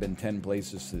wallet. I've been 10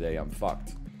 places today. I'm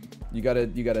fucked. You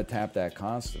gotta tap that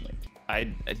constantly.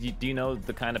 Do you know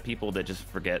the kind of people that just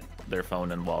forget their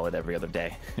phone and wallet every other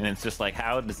day? And it's just like,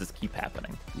 how does this keep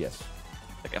happening? Yes.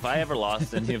 Like if I ever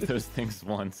lost any of those things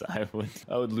once, I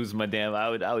would lose my damn. I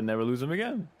would never lose them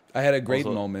again. I had a great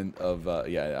moment of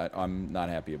I'm not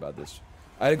happy about this.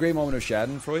 I had a great moment of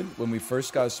Schadenfreude when we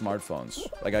first got smartphones.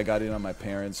 Like I got in on my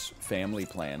parents' family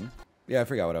plan. Yeah, I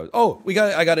forgot what I was. Oh,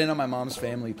 I got in on my mom's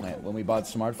family plan when we bought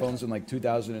smartphones in like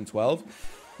 2012.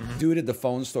 Dude at the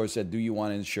phone store said, "Do you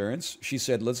want insurance?" She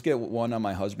said, "Let's get one on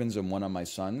my husband's and one on my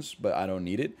son's, but I don't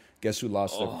need it." Guess who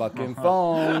lost their fucking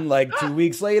phone like 2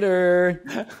 weeks later?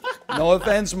 No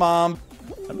offense, Mom.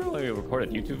 Remember when we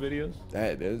recorded YouTube videos?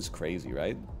 That is crazy,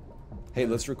 right? Hey,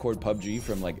 let's record PUBG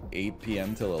from like 8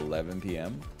 p.m. till 11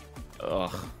 p.m.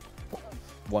 Ugh.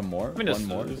 One more? One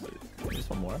more? Just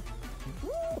one more?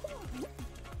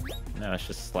 No, it's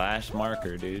just slash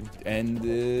marker, dude. And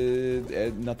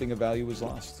nothing of value was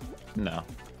lost. No.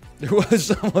 There was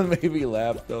someone made me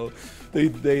laugh, though.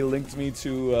 They linked me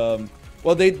to...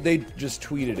 well, they just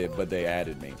tweeted it, but they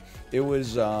added me. It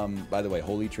was, by the way,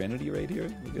 Holy Trinity right here.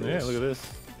 Look at this. Look at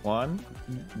this. 1,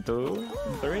 2,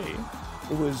 3.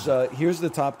 It was, here's the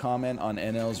top comment on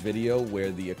NL's video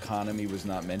where the economy was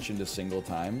not mentioned a single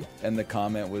time. And the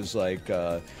comment was like,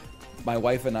 my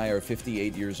wife and I are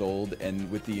 58 years old,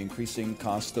 and with the increasing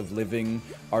cost of living,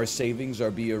 our savings are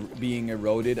being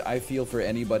eroded. I feel for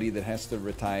anybody that has to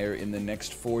retire in the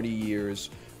next 40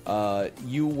 years.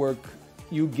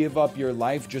 You give up your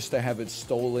life just to have it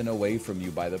stolen away from you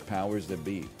by the powers that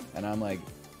be. And I'm like,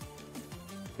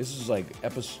 this is like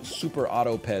Super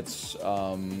Auto Pets.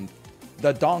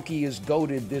 The donkey is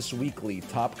goated this weekly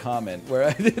top comment where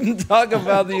I didn't talk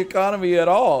about the economy at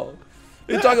all.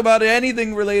 I didn't talk about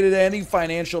anything related to any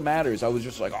financial matters. I was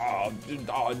just like, oh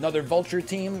another vulture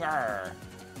team. Arr.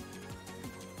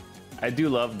 I do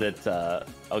love that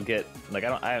I'll get like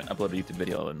I haven't uploaded a YouTube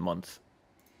video in months,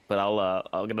 but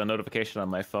I'll get a notification on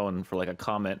my phone for like a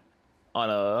comment on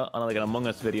like an Among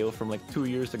Us video from like 2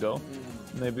 years ago.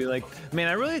 And they'd be like, man,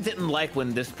 I really didn't like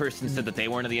when this person said that they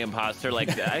weren't the imposter. Like,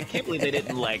 I can't believe they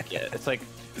didn't like it. It's like,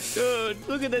 dude,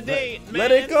 look at the date, man.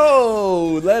 Let it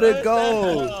go. Let it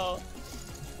go.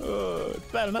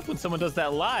 It's bad enough when someone does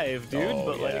that live, dude.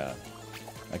 But yeah. like,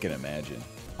 I can imagine.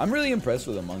 I'm really impressed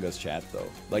with Among Us chat,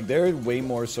 though. Like, they're way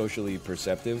more socially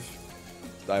perceptive,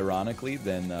 ironically,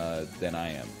 than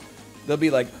I am. They'll be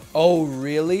like, oh,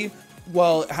 really?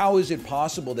 Well, how is it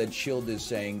possible that Chilled is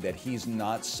saying that he's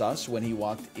not sus when he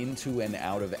walked into and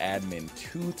out of admin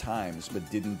 2 times but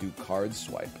didn't do card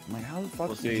swipe? I'm like, how the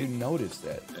fuck did you notice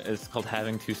that? It's called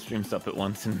having 2 streams up at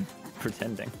once and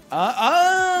pretending.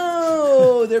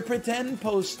 Oh, they're pretend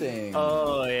posting.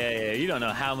 Oh, yeah. You don't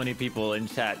know how many people in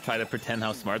chat try to pretend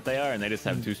how smart they are and they just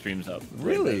have 2 streams up.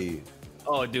 Really?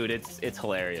 Oh, dude, it's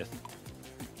hilarious.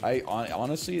 I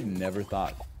honestly never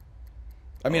thought.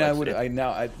 I mean,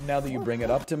 now that you bring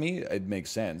it up to me, it makes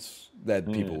sense that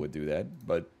people would do that,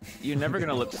 but... You're never going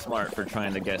to look smart for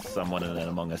trying to guess someone in an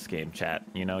Among Us game, chat.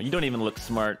 You know, you don't even look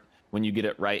smart when you get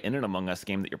it right in an Among Us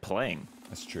game that you're playing.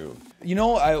 That's true. You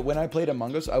know, when I played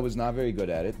Among Us, I was not very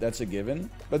good at it. That's a given.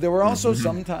 But there were also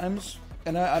some times,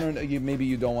 and I don't know, maybe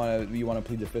you want to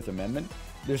plead the Fifth Amendment.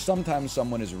 There's sometimes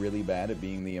someone is really bad at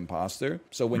being the imposter.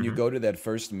 So when you go to that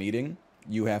first meeting,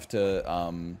 you have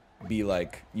to... be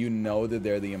like, you know that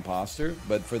they're the imposter,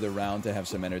 but for the round to have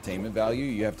some entertainment value,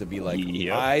 you have to be like,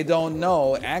 I don't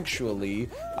know, actually,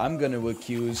 I'm going to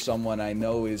accuse someone I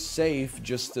know is safe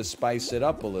just to spice it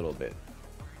up a little bit.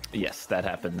 Yes, that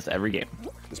happens every game.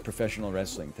 It's professional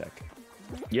wrestling tech.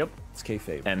 Yep. It's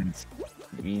kayfabe. And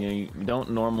you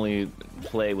don't normally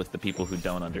play with the people who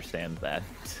don't understand that.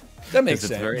 That makes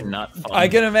sense. It's very not fun. I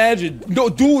can imagine. No,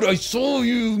 dude, I saw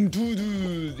you.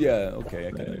 Dude. Yeah,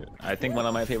 okay. I think one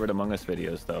of my favorite Among Us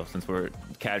videos, though, since we're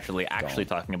casually actually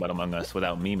talking about Among Us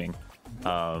without memeing,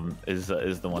 is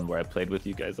the one where I played with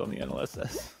you guys on the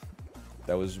NLSS.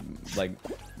 That was like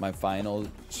my final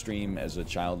stream as a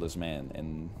childless man,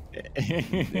 and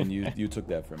you took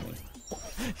that from me.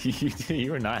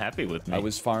 You were not happy with me. I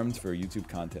was farmed for YouTube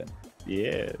content.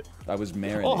 Yeah. I was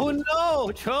marinated. Oh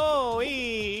no,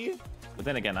 Joey! But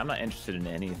then again, I'm not interested in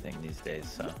anything these days,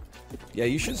 so... Yeah,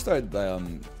 you should start,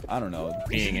 I don't know...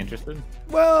 Being interested?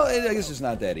 Well, I guess it's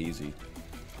not that easy.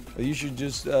 You should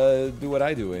just do what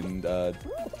I do and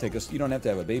take a... You don't have to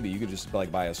have a baby. You could just,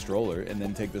 like, buy a stroller and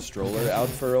then take the stroller out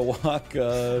for a walk.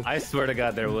 I swear to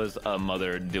God, there was a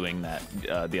mother doing that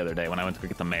the other day when I went to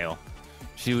get the mail.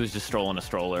 She was just strolling a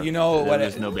stroller. You know what?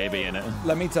 There's no baby in it.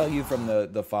 Let me tell you from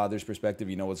the father's perspective,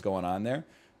 you know what's going on there?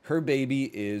 Her baby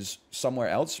is somewhere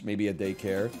else, maybe a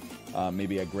daycare,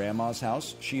 maybe at grandma's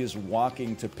house. She is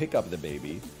walking to pick up the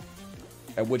baby,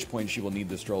 at which point she will need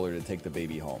the stroller to take the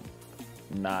baby home.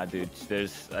 Nah, dude.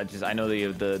 I know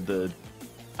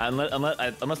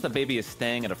unless the baby is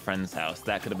staying at a friend's house,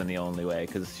 that could have been the only way,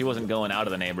 because she wasn't going out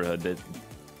of the neighborhood.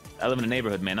 I live in a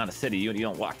neighborhood, man, not a city. You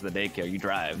don't walk to the daycare, you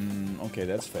drive. Okay,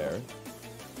 that's fair.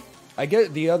 I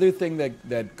get the other thing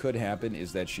that could happen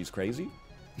is that she's crazy.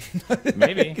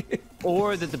 Maybe.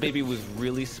 Or that the baby was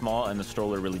really small and the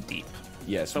stroller really deep.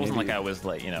 Yes. So it wasn't like I was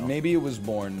like, you know. Maybe it was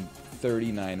born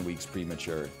 39 weeks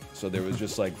premature. So there was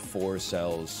just like 4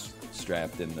 cells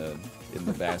strapped in the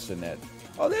bassinet.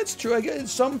 Oh, that's true. I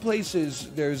guess some places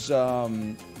there's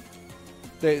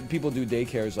people do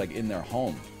daycares like in their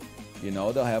home. You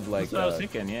know, they'll have like. That's what I was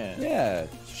thinking. Yeah. Yeah,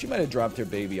 she might have dropped her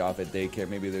baby off at daycare.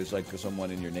 Maybe there's like someone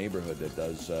in your neighborhood that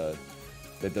does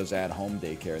at-home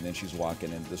daycare, and then she's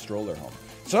walking into the stroller home.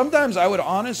 Sometimes I would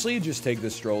honestly just take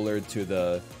the stroller to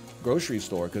the grocery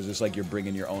store, because it's like you're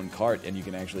bringing your own cart and you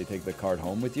can actually take the cart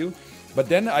home with you. But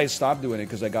then I stopped doing it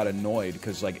because I got annoyed,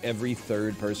 because like every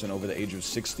third person over the age of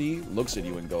 60 looks at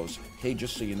you and goes, hey,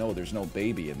 just so you know, there's no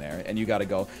baby in there. And you got to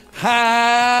go,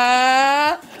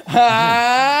 ha,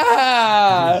 ha.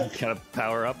 Gotta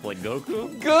power up like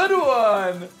Goku? Good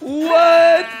one.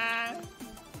 What?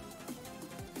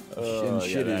 And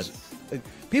shit is...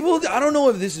 People, I don't know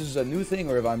if this is a new thing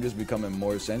or if I'm just becoming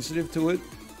more sensitive to it.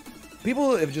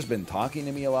 People have just been talking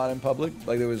to me a lot in public.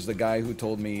 Like, there was the guy who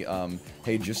told me,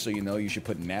 hey, just so you know, you should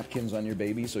put napkins on your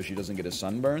baby so she doesn't get a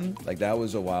sunburn. Like, that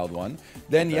was a wild one.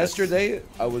 Then yesterday,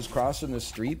 I was crossing the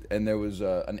street, and there was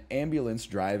an ambulance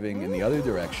driving in the other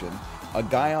direction. A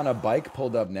guy on a bike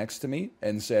pulled up next to me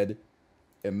and said,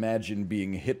 imagine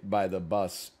being hit by the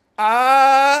bus. And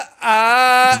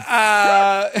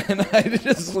I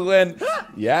just went,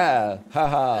 yeah,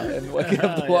 haha, and I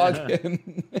kept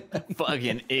walking.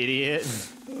 Fucking idiot.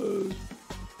 I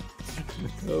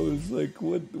was like,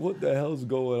 what the hell's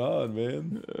going on,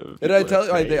 man? And I tell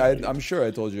you, I'm sure I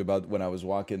told you about when I was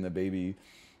walking the baby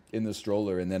in the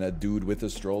stroller, and then a dude with a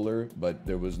stroller, but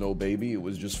there was no baby. It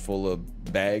was just full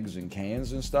of bags and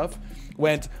cans and stuff.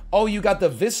 Went, oh, you got the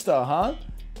Vista, huh?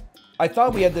 I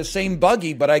thought we had the same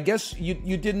buggy, but I guess you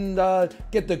didn't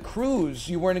get the cruise.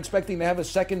 You weren't expecting to have a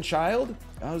second child?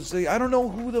 I was like, I don't know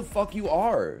who the fuck you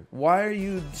are. Why are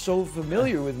you so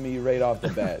familiar with me right off the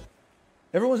bat?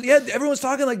 Everyone's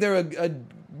talking like they're a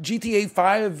GTA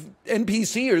 5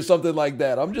 NPC or something like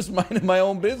that. I'm just minding my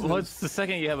own business. Well, it's the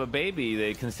second you have a baby,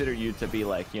 they consider you to be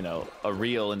like, you know, a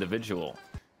real individual.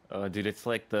 Oh, dude, it's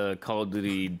like the Call of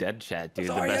Duty dead chat, dude.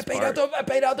 Sorry, the best I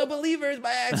paid out the believers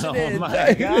by accident. Oh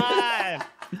my god!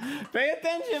 Pay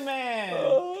attention, man.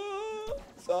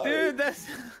 Sorry. Dude, that's.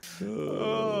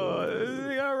 Oh,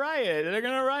 they're gonna riot. They're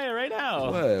gonna riot right now.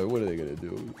 What are they gonna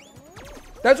do?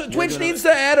 That's what Twitch needs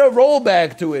to add a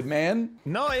rollback to it, man.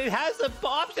 No, it has the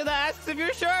option that asks if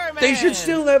you're sure, man. They should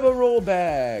still have a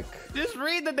rollback. Just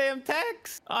read the damn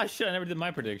text. Oh shit! I never did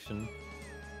my prediction.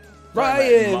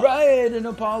 Riot in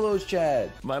Apollo's chat.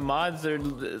 My mods are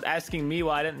asking me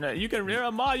why I didn't know. You're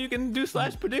a mod, you can do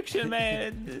 /prediction,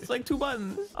 man. It's like 2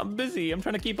 buttons. I'm busy. I'm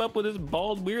trying to keep up with this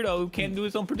bald weirdo who can't do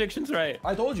his own predictions right.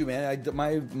 I told you, man.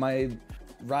 My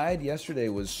ride yesterday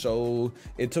was so...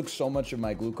 It took so much of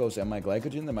my glucose and my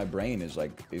glycogen that my brain is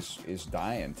like, is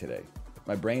dying today.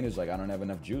 My brain is like, I don't have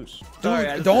enough juice. Dude,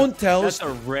 Sorry, don't tell... That's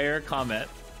a rare comment.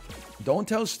 Don't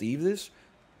tell Steve this.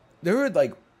 There were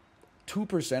like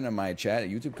 2% of my chat,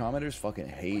 YouTube commenters fucking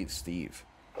hate Steve.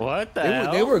 What the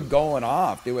hell? They were going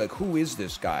off. They were like, who is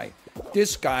this guy?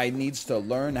 This guy needs to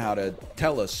learn how to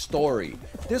tell a story.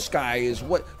 This guy is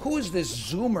what? Who is this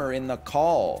Zoomer in the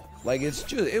call? Like, it's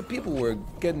just, people were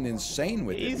getting insane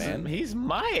with it, man. He's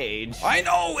my age. I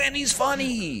know, and he's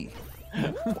funny.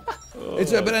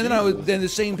 But then the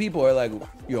same people are like,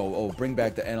 bring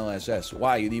back the NLSS.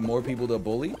 Why? You need more people to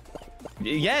bully?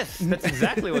 Yes, that's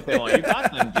exactly what they want. You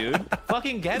got them, dude.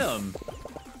 Fucking get them.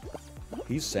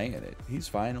 He's saying it. He's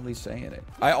finally saying it.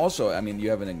 I mean, you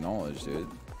haven't acknowledged it.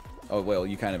 Oh, well,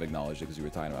 you kind of acknowledged it because you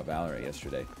were talking about Valorant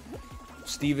yesterday.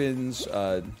 Steven's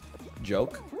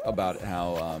joke about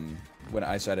how when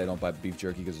I said I don't buy beef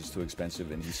jerky because it's too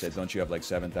expensive, and he said, don't you have like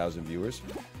 7,000 viewers?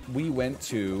 We went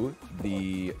to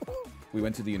the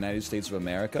United States of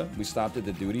America. We stopped at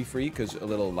the duty free because a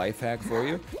little life hack for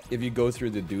you. If you go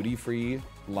through the duty free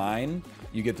line,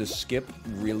 you get to skip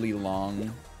really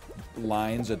long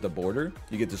lines at the border,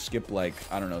 you get to skip like,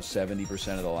 I don't know,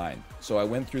 70% of the line. So I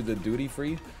went through the duty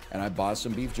free and I bought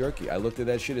some beef jerky. I looked at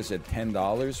that shit, it said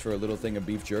 $10 for a little thing of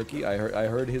beef jerky. I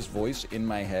heard his voice in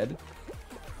my head.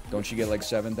 Don't you get like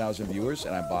 7,000 viewers?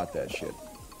 And I bought that shit.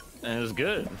 And it was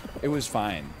good. It was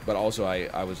fine, but also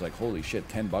I was like, holy shit,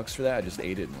 $10 for that? I just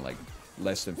ate it in like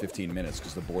less than 15 minutes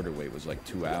because the border wait was like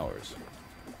 2 hours.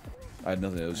 I had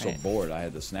nothing. I was so bored. I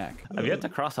had the snack. I've yet to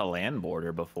cross a land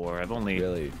border before. I've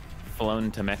only flown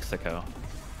to Mexico.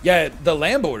 Yeah, the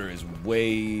land border is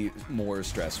way more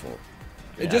stressful.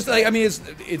 Yeah, It just like, I mean,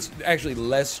 it's actually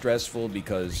less stressful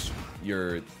because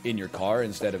you're in your car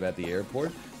instead of at the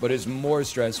airport, but it's more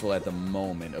stressful at the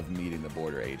moment of meeting the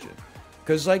border agent.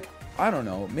 Because, like, I don't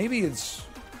know, maybe it's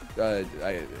I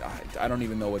don't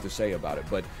even know what to say about it,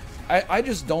 but I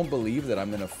just don't believe that I'm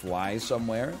going to fly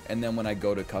somewhere, and then when I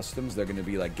go to customs, they're going to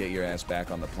be like, get your ass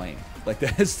back on the plane. Like,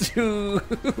 that's too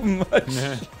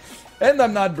much. And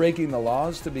I'm not breaking the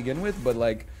laws to begin with, but,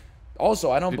 like,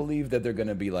 also, I don't believe that they're going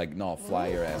to be like, no, fly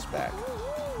your ass back.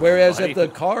 Whereas at the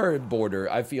car border,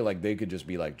 I feel like they could just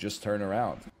be like, just turn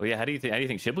around. Well, yeah, how do you think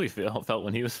Shibley felt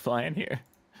when he was flying here?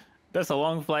 That's a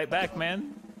long flight back,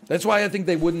 man. That's why I think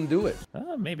they wouldn't do it.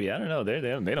 Maybe, I don't know.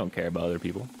 They don't care about other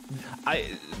people.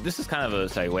 This is kind of a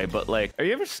segue, but like, are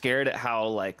you ever scared at how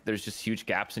like there's just huge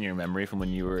gaps in your memory from when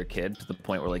you were a kid to the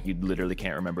point where like you literally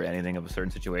can't remember anything of a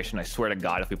certain situation? I swear to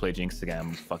God, if we play Jinx again,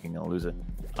 I'm fucking gonna lose it.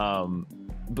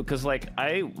 Because like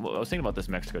I was thinking about this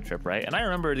Mexico trip, right? And I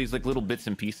remember these like little bits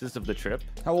and pieces of the trip.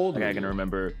 How old were you? I can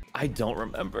remember. I don't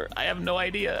remember. I have no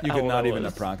idea. You could not even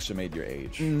approximate your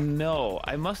age. No,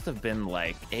 I must have been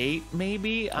like 8,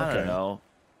 maybe. I don't know.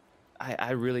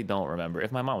 I really don't remember.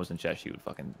 If my mom was in chat, she would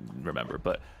fucking remember.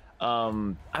 But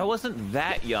I wasn't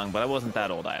that young, but I wasn't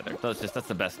that old either. That's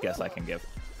the best guess I can give.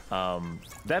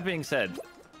 That being said,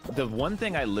 the one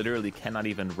thing I literally cannot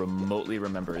even remotely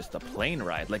remember is the plane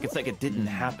ride. Like, it's like it didn't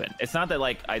happen. It's not that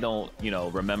like I don't,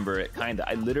 remember it, kinda.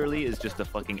 I literally is just a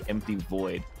fucking empty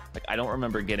void. Like, I don't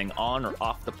remember getting on or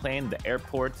off the plane, the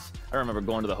airports. I remember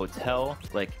going to the hotel.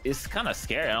 Like, it's kind of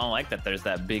scary. I don't like that there's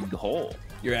that big hole.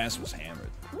 Your ass was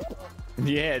hammered.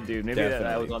 Yeah, dude. Maybe that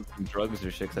I was on some drugs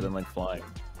or shit because I didn't like flying.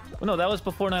 Well, no, that was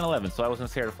before 9/11, so I wasn't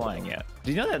scared of flying yet.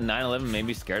 Did you know that 9/11 made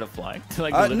me scared of flying?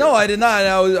 Like, no, I did not.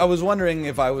 I was wondering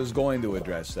if I was going to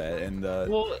address that. And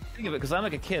well, think of it, because I'm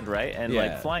like a kid, right? And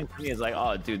like flying for me is like,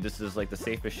 oh, dude, this is like the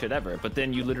safest shit ever. But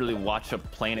then you literally watch a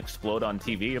plane explode on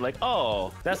TV. You're like,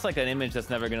 oh, that's like an image that's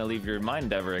never gonna leave your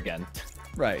mind ever again.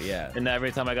 Right, yeah. And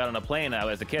every time I got on a plane,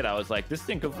 as a kid, I was like, this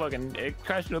thing could fucking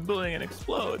crash into a building and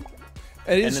explode.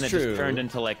 It is and then true. It just turned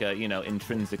into like a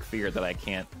intrinsic fear that I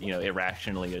can't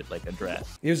irrationally like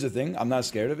address. Here's the thing: I'm not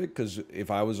scared of it because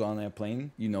if I was on that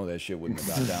plane, that shit wouldn't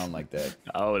have gone down like that.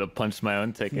 I would have punched my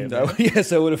own ticket.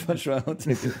 Yes, I would have punched my own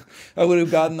ticket. I would have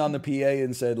gotten on the PA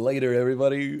and said, "Later,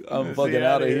 everybody. I'm fucking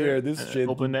out of here. This shit.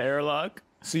 Open the airlock.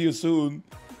 See you soon."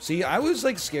 See, I was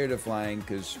like scared of flying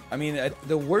because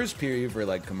the worst period for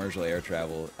like commercial air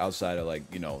travel outside of like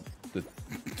the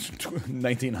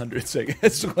 1900s, I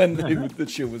guess, when the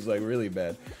shit was like really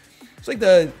bad. It's like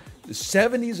the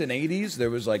 70s and 80s, there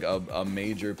was like a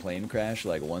major plane crash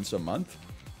like once a month.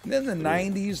 And then the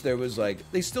 90s, there was like,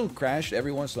 they still crashed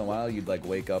every once in a while. You'd like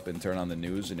wake up and turn on the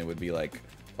news and it would be like,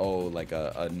 oh, like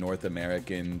a North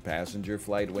American passenger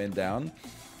flight went down.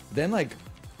 Then like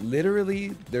literally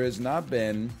there has not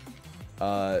been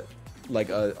like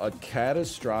a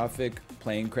catastrophic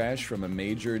plane crash from a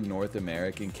major North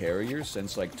American carrier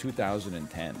since like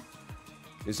 2010.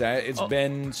 It's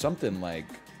been something like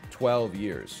 12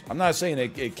 years. I'm not saying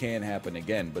it can't happen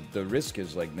again, but the risk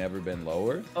has like never been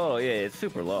lower. Oh yeah, it's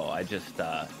super low. I just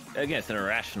again, it's an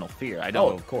irrational fear. I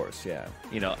don't. Oh, of course, yeah.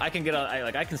 I can get on.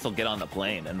 I can still get on the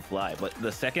plane and fly, but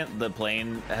the second the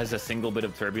plane has a single bit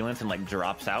of turbulence and like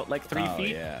drops out like 3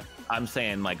 feet, yeah. I'm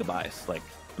saying my goodbyes, like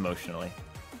emotionally.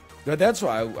 But that's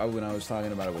why when I was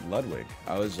talking about it with Ludwig,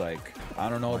 I was like, I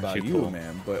don't know about you,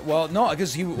 man, but no,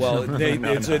 because we were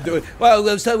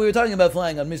talking about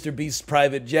flying on Mr. Beast's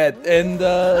private jet, and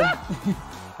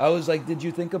I was like, did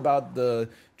you think about the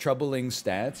troubling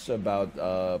stats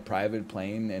about private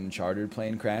plane and chartered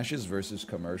plane crashes versus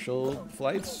commercial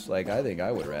flights? Like, I think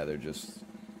I would rather just.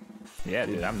 Yeah,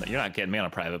 dude, you're not getting me on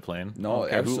a private plane. No,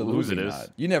 absolutely whose it not. is.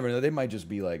 You never know. They might just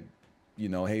be like,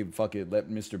 hey, fuck it, let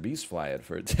Mr. Beast fly it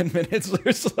for 10 minutes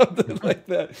or something like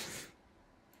that.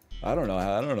 I don't know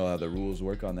how the rules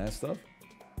work on that stuff.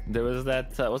 There was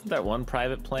that wasn't that one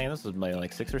private plane? This was maybe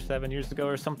like 6 or 7 years ago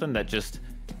or something that just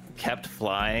kept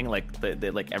flying, like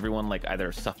like everyone like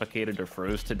either suffocated or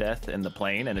froze to death in the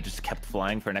plane, and it just kept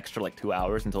flying for an extra like 2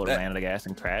 hours until it ran out of gas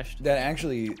and crashed. That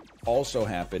actually also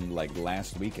happened like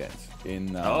last weekend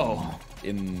in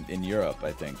in Europe,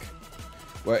 I think.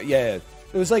 Where yeah,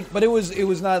 it was like, but it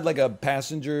was not like a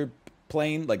passenger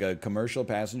plane, like a commercial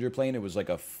passenger plane. It was like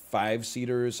a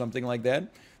 5-seater or something like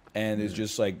that. And it's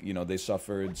just like, you know, they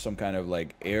suffered some kind of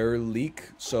like air leak,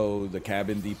 so the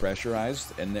cabin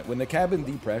depressurized. And when the cabin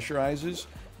depressurizes,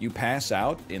 you pass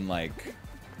out in like,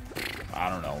 I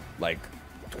don't know, like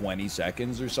 20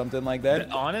 seconds or something like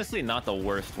that. Honestly, not the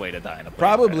worst way to die in a plane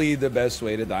Probably crash. the best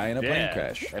way to die in a plane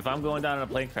crash. If I'm going down in a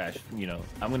plane crash, you know,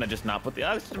 I'm gonna just not put the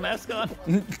oxygen mask on.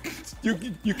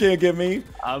 you can't get me.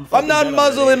 I'm not dead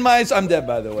muzzling my... I'm dead,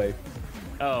 by the way.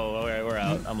 Oh, all right, we're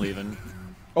out. I'm leaving.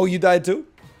 Oh, you died too?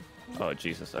 Oh,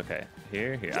 Jesus. Okay.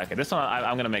 Here. Okay, this one,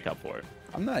 I'm going to make up for it.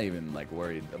 I'm not even, like,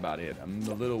 worried about it. I'm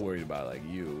a little worried about, like,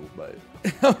 you, but...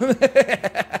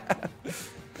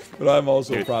 but I'm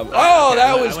also probably... Oh,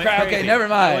 that was crap. Okay, never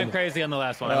mind. I went crazy on the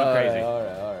last one. I went crazy. All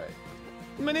right.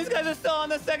 I mean, these guys are still on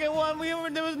the second one.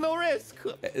 There was no risk.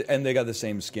 And they got the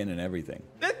same skin and everything.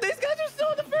 These guys are still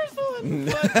on the first one.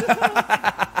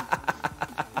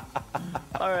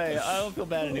 All right, I don't feel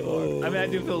bad anymore. I mean, I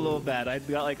do feel a little bad. I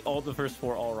got like all the first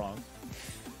 4 all wrong.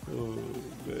 Oh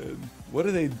man, what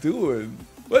are they doing?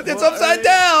 What? It's upside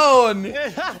down.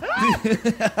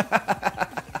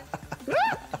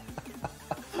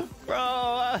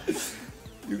 Bro,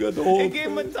 you got the whole. he gave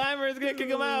him a timer. It's gonna kick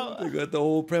him out. You got the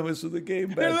whole premise of the game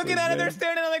back. They're looking at it. They're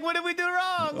staring at it like, what did we do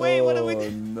wrong? Wait, what did we do? Oh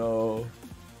no.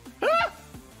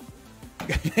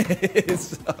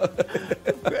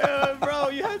 Bro,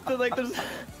 you have to like there's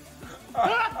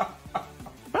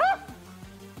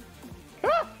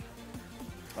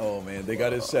Oh man, they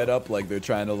got it set up like they're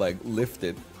trying to like lift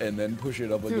it and then push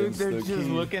it up against the key. They're just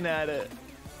looking at it.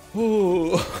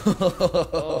 Ooh.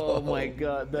 Oh my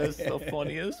god, that's the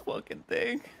funniest fucking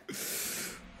thing.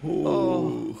 Ooh.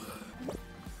 Oh.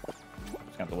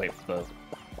 Just have to wait for those.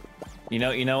 You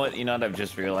know what I've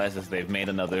just realized is they've made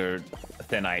another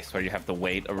Thin Ice where you have to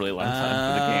wait a really long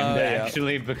time for the game to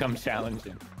actually become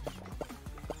challenging.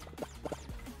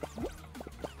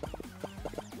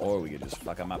 Or we could just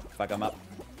fuck them up.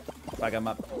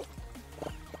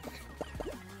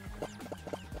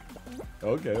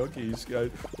 Okay,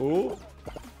 Skyze. Oh.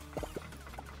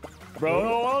 Bro, the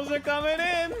walls are coming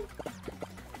in!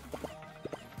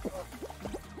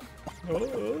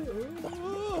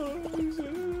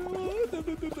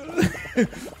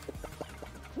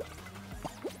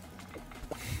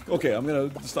 Okay, I'm gonna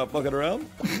stop fucking around.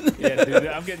 Yeah, dude,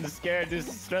 I'm getting scared. This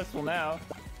is stressful now.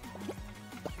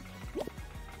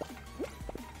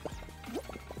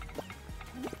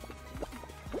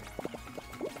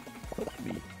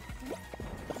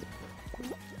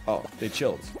 Oh, they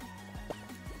chilled.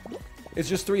 It's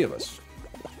just 3 of us.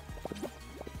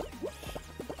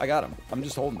 I got him. I'm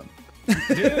just holding them.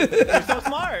 Dude, you're so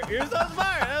smart. You're so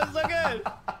smart. That was so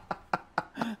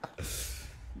good.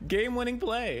 Game-winning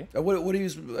play. What are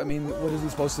you? I mean, what is he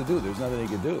supposed to do? There's nothing he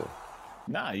can do.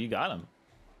 Nah, you got him.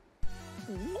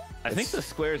 I think the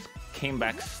squares came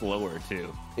back slower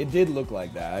too. It did look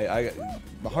like that.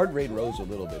 The heart rate rose a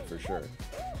little bit for sure.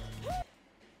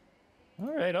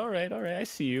 All right. I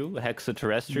see you.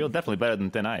 Hexaterrestrial, definitely better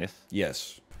than Thin Ice.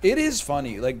 Yes. It is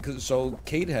funny, like, so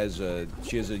Kate has a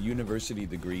university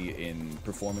degree in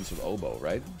performance of oboe,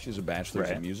 right? She has a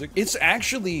bachelor's in music. It's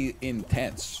actually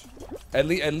intense, at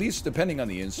least depending on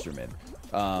the instrument.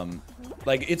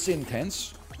 Like, it's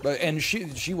intense, and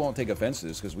she won't take offense to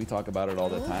this because we talk about it all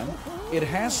the time. It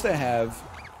has to have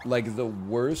like the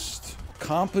worst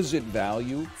composite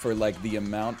value for like the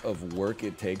amount of work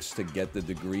it takes to get the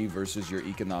degree versus your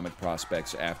economic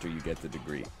prospects after you get the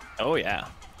degree. Oh yeah.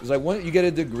 It's like when you get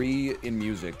a degree in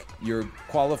music, you're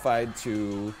qualified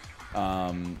to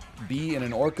be in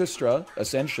an orchestra,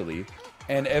 essentially,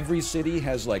 and every city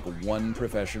has like 1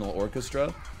 professional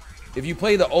orchestra. If you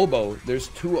play the oboe, there's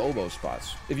 2 oboe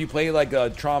spots. If you play like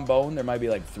a trombone, there might be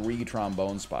like 3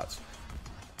 trombone spots.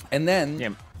 And then... Yeah.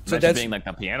 So that's being like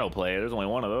a piano player. There's only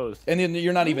 1 of those. And then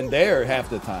you're not even there half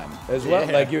the time as well.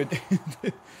 Yeah. Like you're...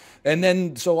 And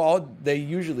then, so they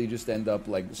usually just end up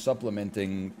like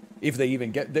supplementing, if they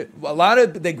even get,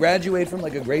 they graduate from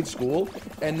like a great school,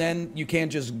 and then you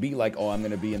can't just be like, oh, I'm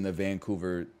going to be in the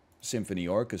Vancouver Symphony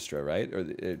Orchestra, right? Or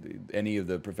any of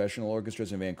the professional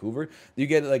orchestras in Vancouver. You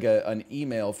get like an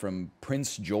email from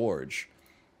Prince George,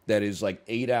 that is like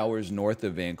 8 hours north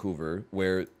of Vancouver,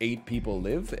 where 8 people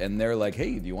live, and they're like,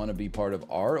 hey, do you want to be part of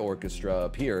our orchestra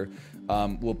up here?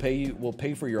 We'll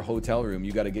pay for your hotel room.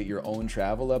 You got to get your own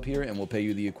travel up here, and we'll pay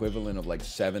you the equivalent of like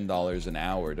 $7 an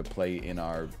hour to play in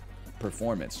our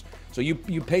performance. So you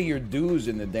pay your dues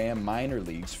in the damn minor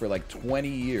leagues for like 20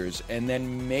 years, and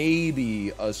then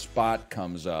maybe a spot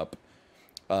comes up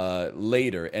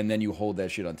later, and then you hold that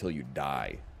shit until you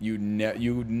die. You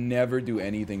never do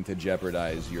anything to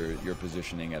jeopardize your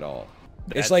positioning at all.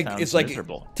 It's like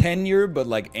miserable. Tenure, but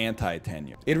like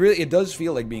anti-tenure. It does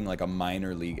feel like being like a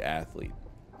minor league athlete.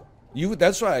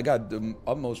 That's why I got the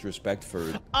utmost respect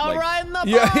for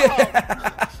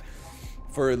yeah.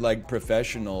 for like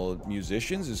professional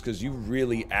musicians, is because you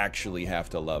really actually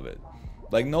have to love it.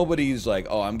 Like nobody's like,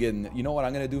 oh, you know what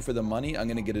I'm gonna do for the money? I'm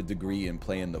gonna get a degree in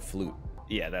playing the flute.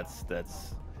 Yeah, that's.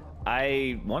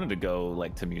 I wanted to go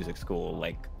like to music school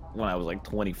like when I was like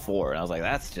 24, and I was like,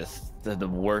 that's just the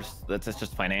worst. That's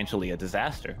just financially a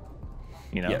disaster.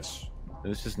 You know? Yes.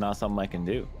 It's just not something I can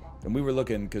do. And we were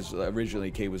looking, because originally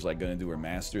Kate was like going to do her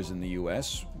master's in the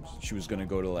U.S. She was going to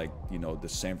go to like, you know, the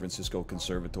San Francisco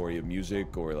Conservatory of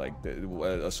Music, or like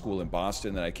a school in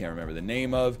Boston that I can't remember the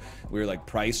name of. We were like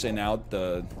pricing out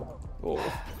the.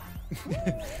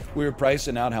 We were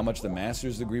pricing out how much the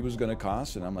master's degree was going to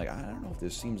cost, and I'm like, I don't know if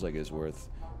this seems like it's worth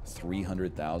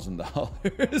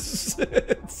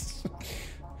 $300,000.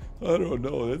 I don't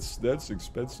know. That's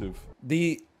expensive.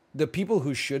 The people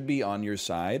who should be on your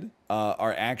side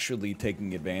are actually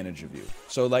taking advantage of you.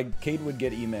 So like Kate would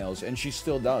get emails, and she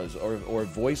still does, or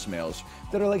voicemails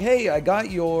that are like, hey, I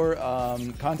got your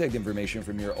contact information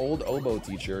from your old oboe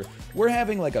teacher. We're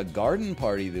having like a garden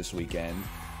party this weekend,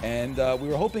 and we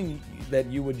were hoping that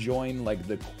you would join like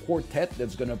the quartet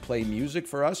that's going to play music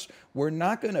for us. We're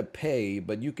not going to pay,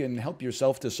 but you can help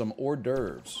yourself to some hors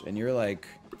d'oeuvres. And you're like,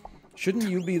 shouldn't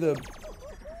you be the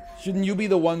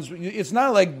ones? It's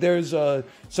not like there's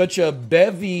such a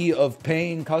bevy of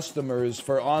paying customers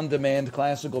for on-demand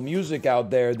classical music out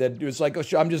there that it's like, oh,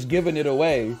 I'm just giving it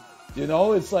away. You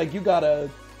know, it's like you gotta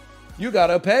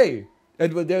pay.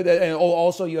 And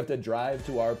also you have to drive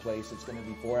to our place. It's going to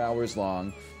be 4 hours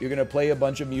long. You're going to play a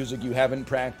bunch of music you haven't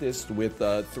practiced with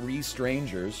 4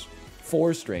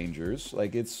 strangers.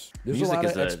 Like there's a lot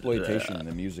of exploitation in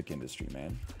the music industry,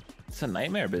 man. It's a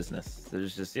nightmare business.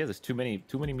 There's just there's too many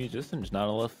musicians,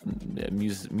 not enough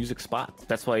music spots.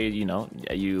 That's why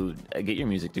you get your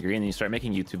music degree and then you start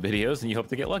making YouTube videos and you hope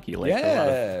to get lucky.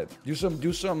 Like do some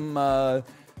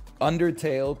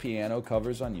Undertale piano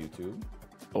covers on YouTube.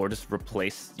 Or just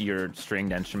replace your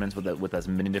stringed instruments with as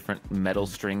many different metal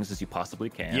strings as you possibly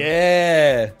can.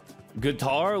 Yeah.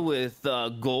 Guitar with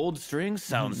gold strings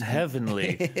sounds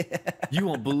heavenly. You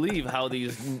won't believe how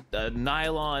these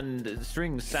nylon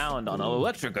strings sound on an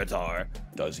electric guitar.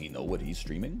 Does he know what he's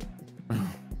streaming?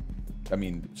 I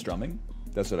mean, strumming?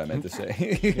 That's what I meant to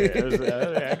say.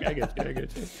 I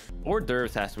get you. Hors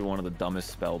d'oeuvres has to be one of the dumbest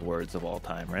spelled words of all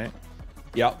time, right?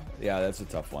 Yeah, that's a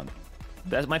tough one.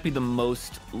 That might be the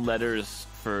most letters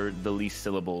for the least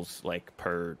syllables, like,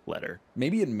 per letter.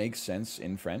 Maybe it makes sense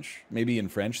in French. Maybe in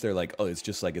French they're like, oh, it's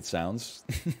just like it sounds.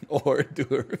 Hors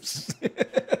d'oeuvres.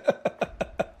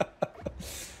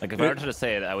 Like, if I were to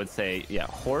say it, I would say, yeah,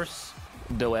 horse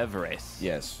d'oeuvres.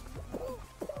 Yes.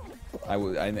 I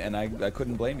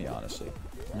couldn't blame you, honestly.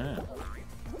 Yeah.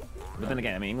 But then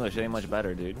again, I mean, English ain't much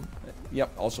better, dude.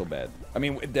 Yep, also bad. I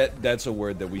mean, that's a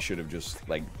word that we should have just,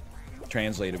 like,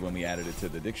 translated when we added it to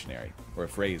the dictionary, or a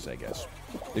phrase, I guess.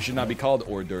 It should not be called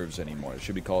hors d'oeuvres anymore. It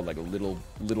should be called like little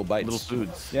bites. Little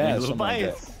foods. Yeah, little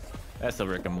bites. Like That's a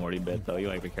Rick and Morty bit, though. You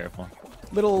gotta be careful.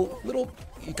 Little.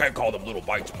 You can't call them little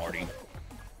bites, Marty.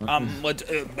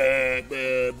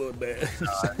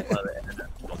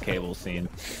 Cable scene.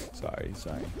 Sorry.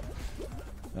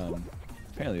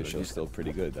 Apparently the show's still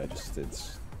pretty good.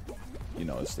 It's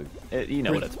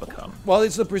what it's become. Well,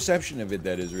 it's the perception of it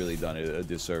that has really done it a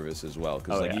disservice as well.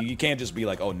 Because you can't just be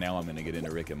like, oh, now I'm gonna get into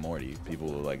Rick and Morty.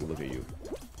 People will like look at you.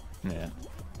 Yeah.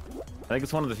 I think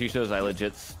it's one of the few shows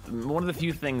one of the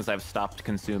few things I've stopped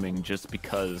consuming just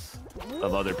because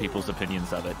of other people's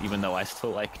opinions of it, even though I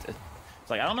still liked it. It's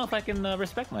like, I don't know if I can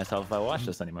respect myself if I watch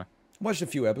this anymore. I watched a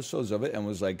few episodes of it and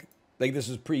was like this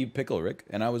is pre-Pickle Rick,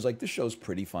 and I was like, this show's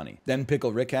pretty funny. Then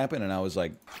Pickle Rick happened, and I was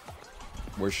like,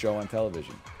 worst show on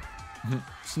television.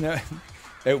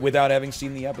 Without having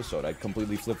seen the episode, I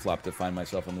completely flip-flopped to find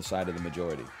myself on the side of the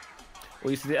majority. Well,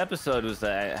 you see, the episode was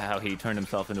how he turned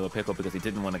himself into a pickle because he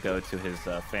didn't want to go to his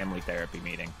family therapy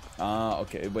meeting.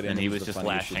 Okay. And he was just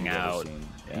lashing out.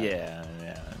 Yeah.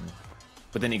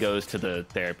 But then he goes to the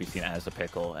therapy scene as a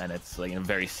pickle, and it's like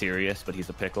very serious, but he's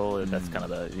a pickle. And that's kind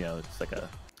of it's like a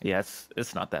Yeah,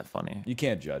 it's not that funny. You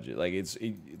can't judge it. Like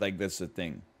like that's the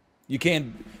thing. You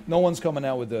can't. No one's coming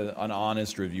out with an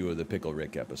honest review of the Pickle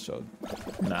Rick episode.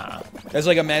 Nah. That's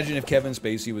like, imagine if Kevin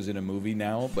Spacey was in a movie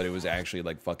now, but it was actually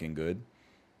like fucking good.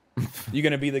 You're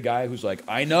gonna be the guy who's like,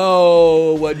 I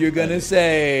know what you're gonna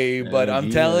say, but I'm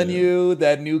telling you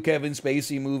that new Kevin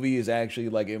Spacey movie is actually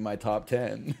like in my top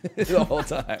 10 the whole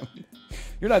time.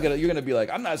 You're gonna be like,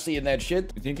 I'm not seeing that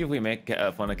shit. You think if we make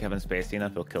fun of Kevin Spacey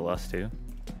enough, he'll kill us too?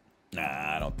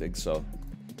 Nah, I don't think so.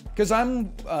 Because I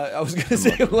was gonna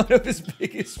say one of his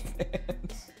biggest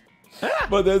fans.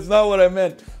 But that's not what I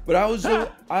meant. But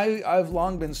I've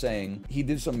long been saying he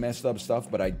did some messed up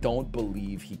stuff, but I don't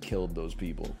believe he killed those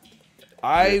people.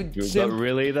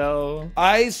 Really though?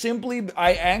 I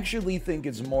actually think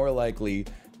it's more likely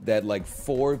that like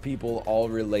 4 people all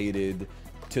related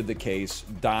to the case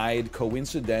died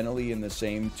coincidentally in the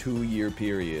same 2-year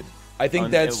period. I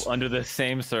think that's under the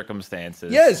same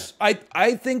circumstances. Yes,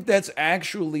 I think that's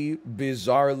actually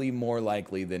bizarrely more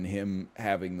likely than him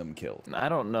having them killed. I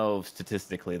don't know if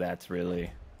statistically that's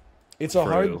really It's a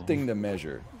hard thing to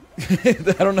measure. I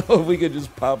don't know if we could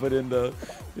just pop it into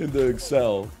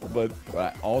Excel, but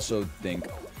I also think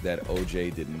that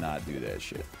OJ did not do that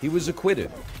shit. He was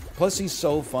acquitted. Plus, he's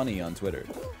so funny on Twitter.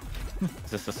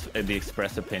 Is this the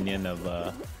express opinion of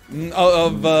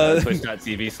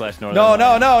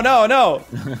Twitch.tv/northernlion? No.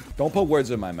 Don't put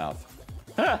words in my mouth.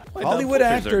 Hollywood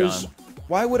actors.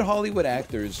 Why would Hollywood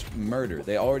actors murder?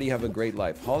 They already have a great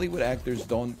life. Hollywood actors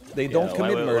don't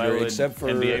commit murder except for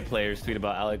NBA players tweet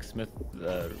about Alex Smith.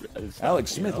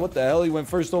 Alex Smith, what the hell? He went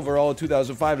first overall in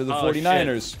 2005 to the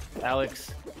 49ers. Shit.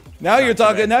 Alex. Now you're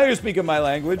talking. Now you're speaking my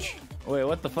language. Wait,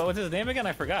 what the fuck? What's his name again?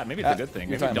 I forgot. Maybe it's a good thing.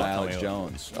 You're talking about Alex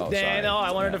Jones. Oh, sorry. No,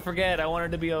 I wanted to forget. I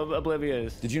wanted to be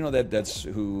oblivious. Did you know that that's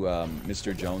who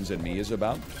Mr. Jones and Me is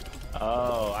about?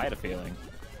 Oh, I had a feeling.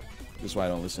 That's why I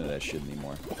don't listen to that shit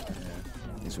anymore.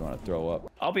 Makes me want to throw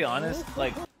up. I'll be honest.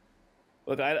 Like,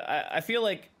 look, I feel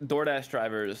like DoorDash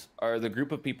drivers are the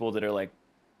group of people that are like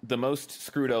the most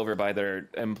screwed over by their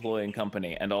employing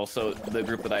company, and also the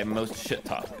group that I most shit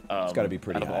talk. It's got to be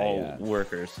pretty out of all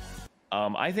workers.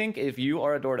 I think if you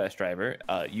are a DoorDash driver,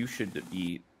 you should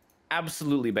be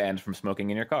absolutely banned from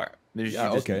smoking in your car.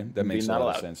 Yeah, okay, that makes a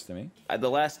lot of sense to me. The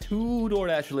last 2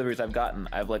 DoorDash deliveries I've gotten,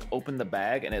 I've like opened the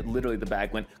bag and the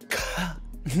bag went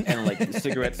and like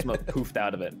cigarette smoke poofed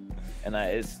out of it, and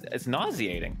it's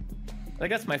nauseating. Like,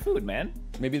 that's my food, man.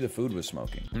 Maybe the food was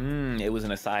smoking. It was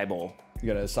an acai bowl. You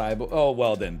got an acai bowl? Oh,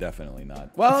 well then definitely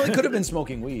not. Well, it could have been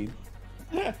smoking weed.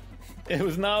 It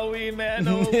was not weed, man.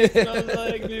 No, it smells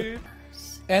like, dude.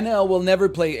 NL will never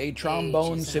play a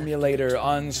trombone simulator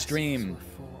on stream.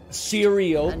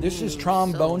 Cereal. This is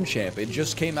Trombone Champ. It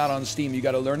just came out on Steam. You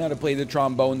got to learn how to play the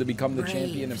trombone to become the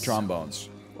champion of trombones.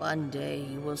 One day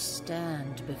you will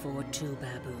stand before 2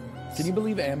 baboons. Can you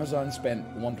believe Amazon spent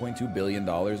 $1.2 billion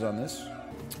on this?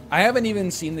 I haven't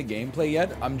even seen the gameplay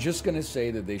yet. I'm just going to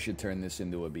say that they should turn this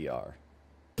into a BR.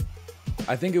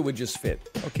 I think it would just fit.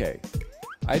 Okay.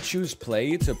 I choose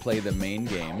play to play the main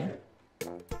game.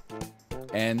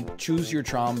 And choose your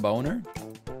tromboner.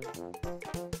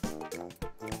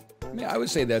 I mean, I would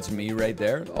say that's me right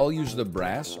there. I'll use the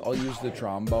brass. I'll use the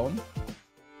trombone.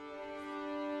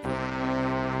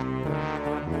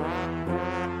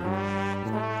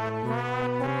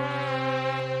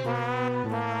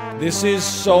 This is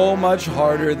so much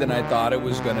harder than I thought it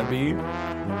was gonna be.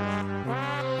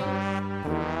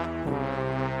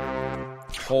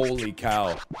 Holy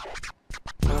cow.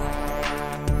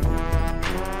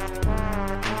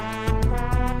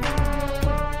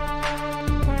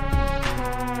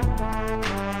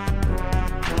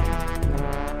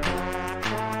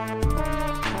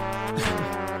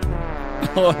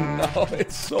 Oh no,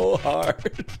 it's so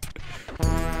hard.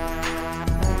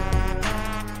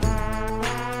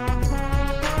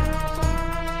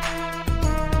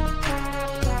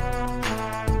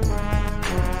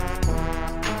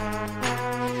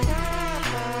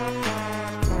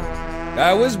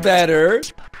 That was better.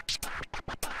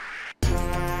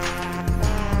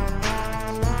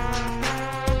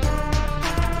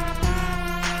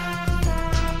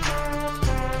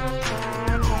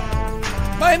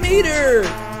 My meter!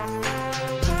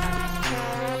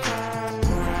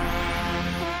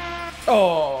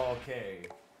 Oh, okay.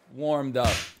 Warmed up.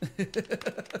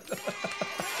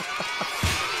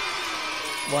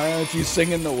 Why aren't you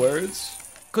singing the words?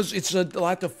 Because it's a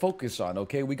lot to focus on,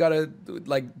 okay? We gotta,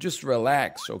 like, just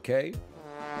relax, okay?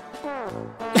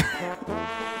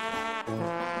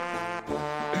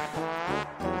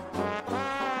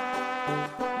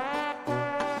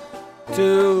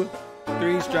 2,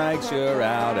 3 strikes, you're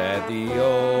out at the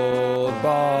old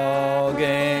ball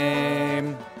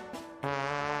game.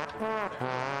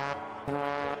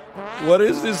 What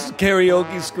is this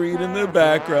karaoke screen in the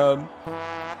background?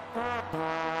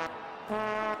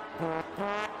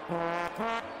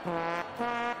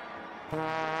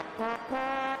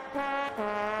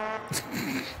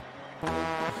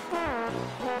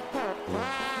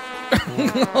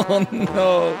 Oh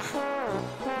no.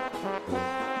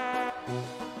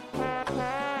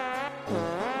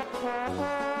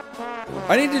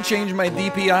 I need to change my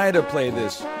DPI to play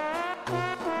this.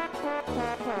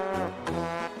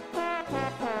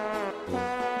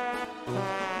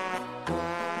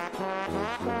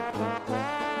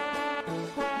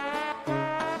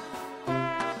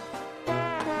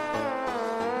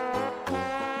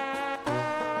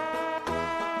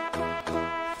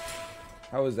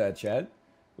 How was that, Chad?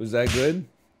 Was that good?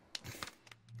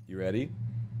 You ready?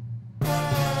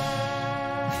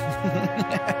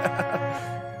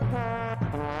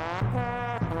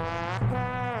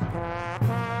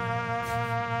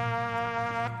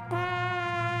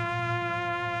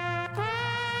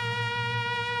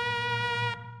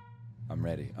 I'm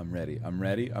ready. I'm ready. I'm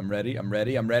ready. I'm ready. I'm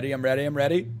ready. I'm ready. I'm ready. I'm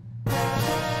ready.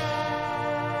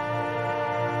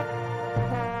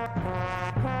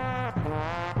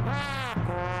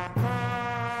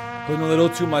 Putting a little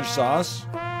too much sauce.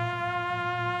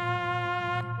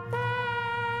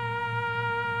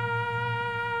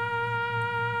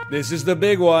 This is the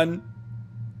big one.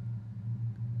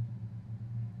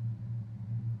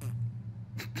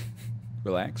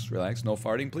 Relax, relax. No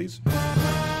farting, please.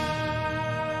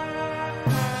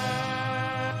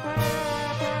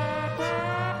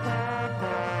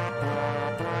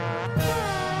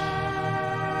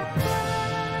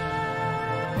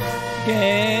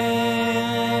 Game.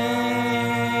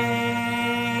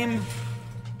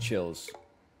 Chills.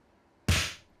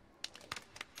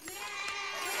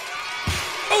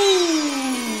 Oh!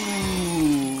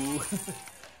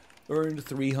 Earned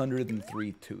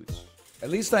 303 toots. At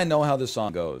least I know how the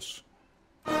song goes.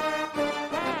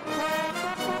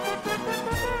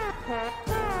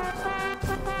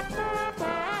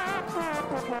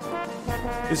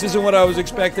 This isn't what I was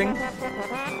expecting.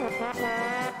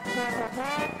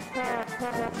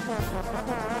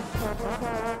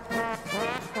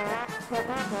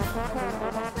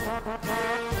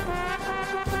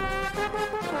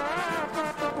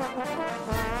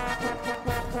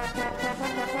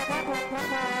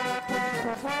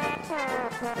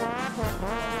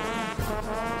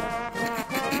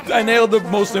 I nailed the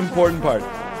most important part.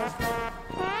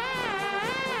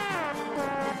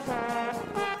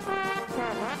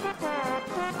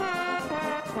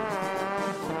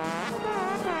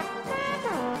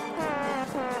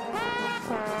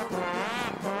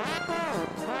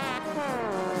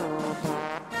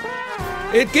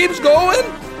 It keeps going.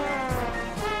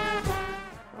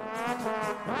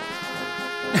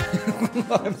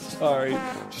 I'm sorry.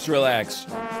 Just relax.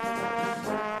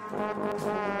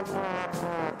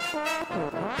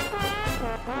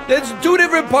 There's two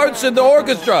different parts in the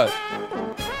orchestra.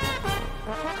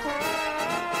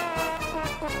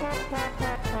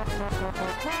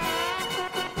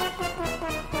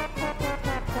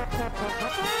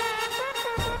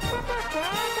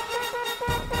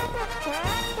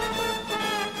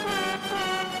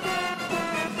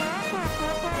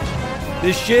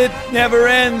 This shit never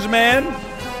ends, man.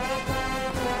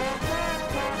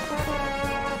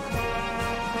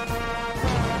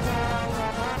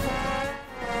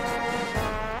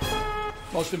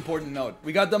 Most important note.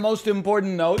 We got the most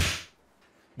important note.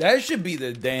 That should be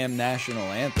the damn national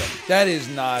anthem. That is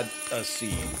not a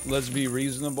C. Let's be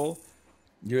reasonable.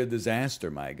 You're a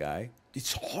disaster, my guy.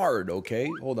 It's hard, okay?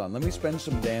 Hold on. Let me spend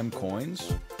some damn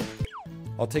coins.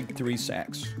 I'll take 3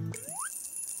 sacks.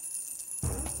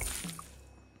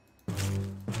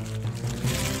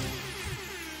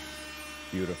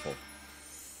 Beautiful.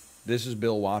 This is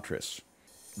Bill Watrous.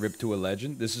 Rip to a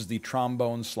legend. This is the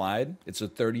trombone slide. It's a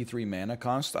 33 mana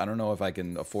cost. I don't know if I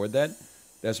can afford that.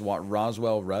 That's what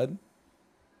Roswell Rudd.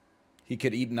 He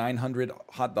could eat 900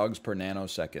 hot dogs per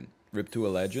nanosecond. Rip to a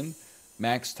legend.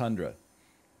 Max Tundra.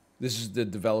 This is the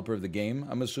developer of the game,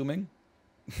 I'm assuming.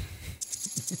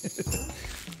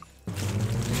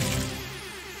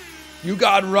 You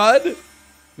got Rudd.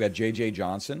 We got JJ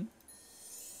Johnson.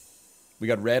 We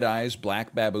got Red Eyes,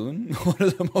 Black Baboon, one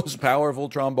of the most powerful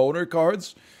tromboner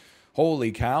cards.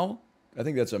 Holy cow. I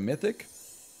think that's a mythic.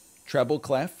 Treble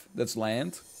Clef, that's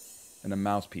land. And a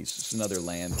Mouthpiece, it's another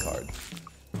land card.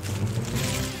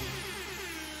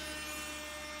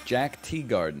 Jack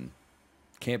Teagarden.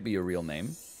 Can't be a real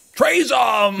name.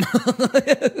 Trazom!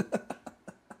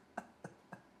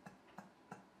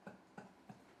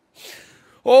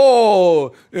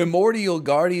 Oh, immortal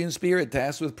guardian spirit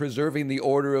tasked with preserving the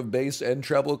order of bass and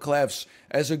treble clefs.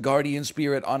 As a guardian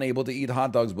spirit unable to eat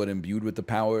hot dogs but imbued with the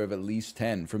power of at least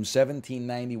 10. From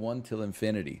 1791 till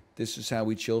infinity. This is how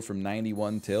we chill from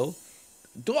 91 till...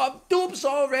 Dupes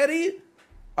already?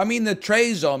 I mean, the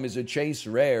Trezum is a chase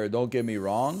rare, don't get me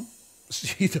wrong.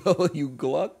 CW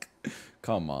Gluck?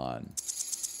 Come on.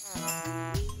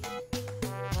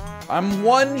 I'm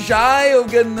one shy of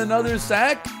getting another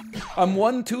sack. I'm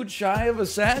one toot shy of a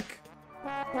sack.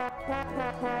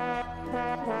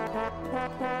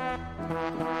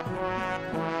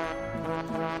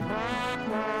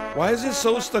 Why is it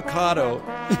so staccato?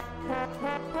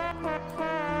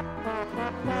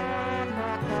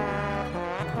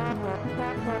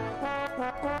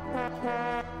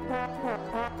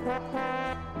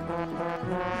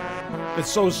 It's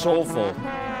so soulful.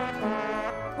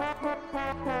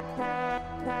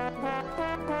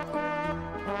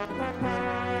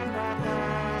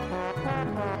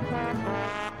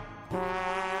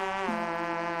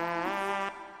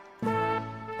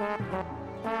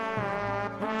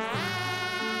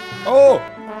 Oh!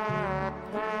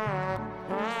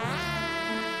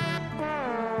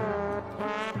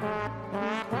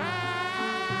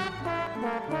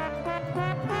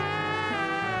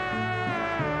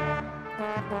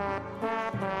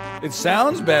 It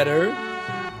sounds better.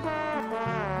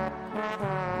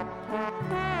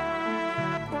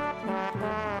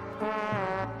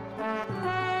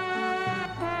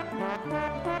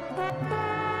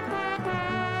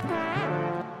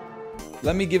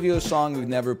 Let me give you a song we've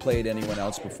never played anyone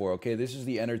else before, okay? This is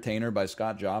The Entertainer by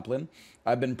Scott Joplin.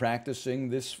 I've been practicing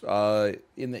this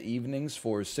in the evenings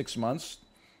for 6 months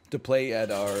to play at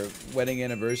our wedding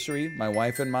anniversary, my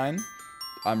wife and mine.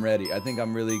 I'm ready. I think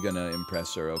I'm really gonna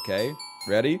impress her, okay?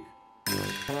 Ready?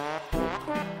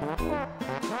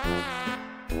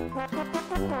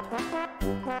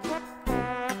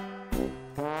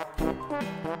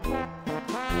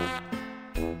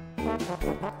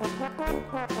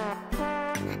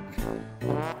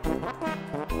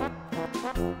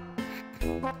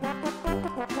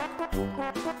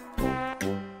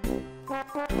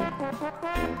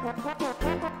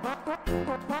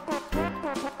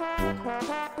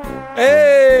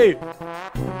 Hey!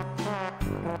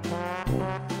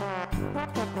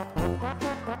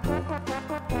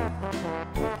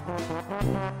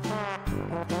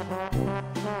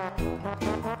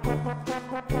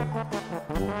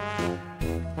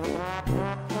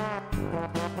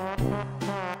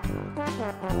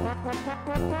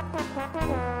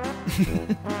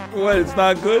 What, it's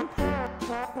not good?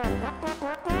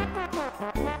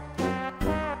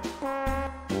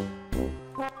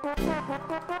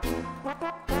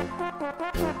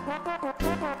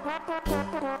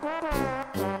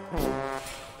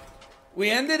 We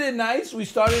ended it nice. We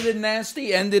started it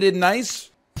nasty, ended it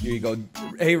nice. Here you go.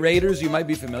 Hey, Raiders, you might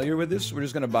be familiar with this. We're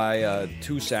just going to buy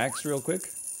 2 sacks real quick.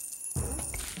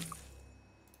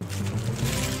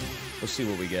 Let's see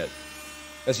what we get.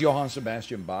 That's Johann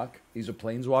Sebastian Bach. He's a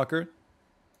planeswalker.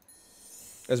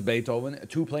 That's Beethoven.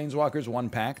 2 planeswalkers, 1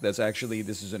 pack. That's actually,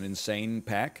 this is an insane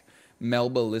pack.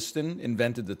 Melba Liston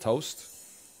invented the toast.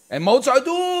 And Mozart,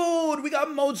 dude, we got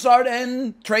Mozart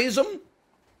and Trezum.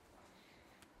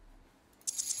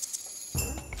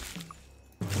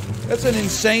 That's an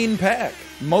insane pack.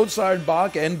 Mozart,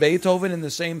 Bach, and Beethoven in the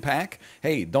same pack.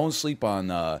 Hey, don't sleep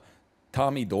on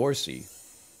Tommy Dorsey.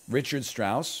 Richard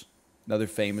Strauss, another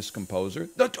famous composer.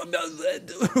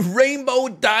 Rainbow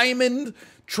Diamond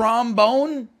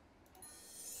Trombone.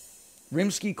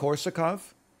 Rimsky-Korsakov.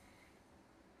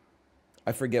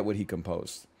 I forget what he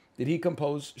composed. Did he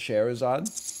compose Scheherazade?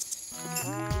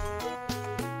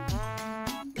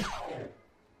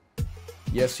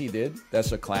 Yes, he did.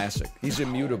 That's a classic. He's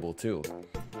immutable, too.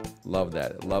 Love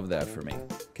that. Love that for me.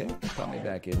 Okay, put me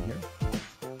back in here.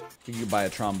 You can buy a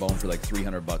trombone for like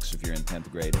 $300 if you're in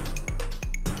 10th grade.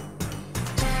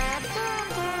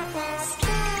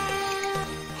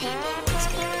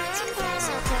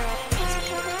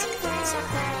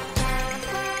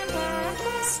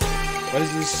 Why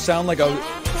does this sound like a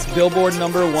Billboard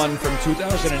 #1 from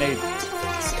 2008?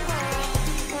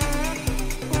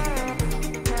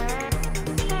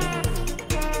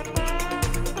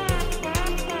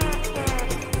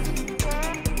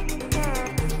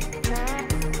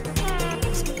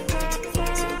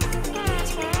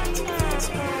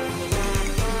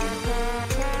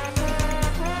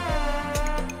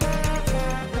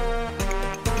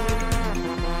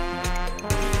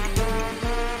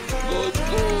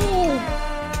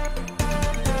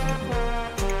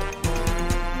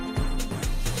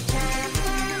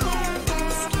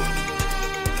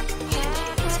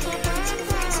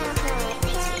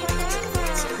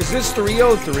 Is this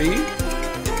 303?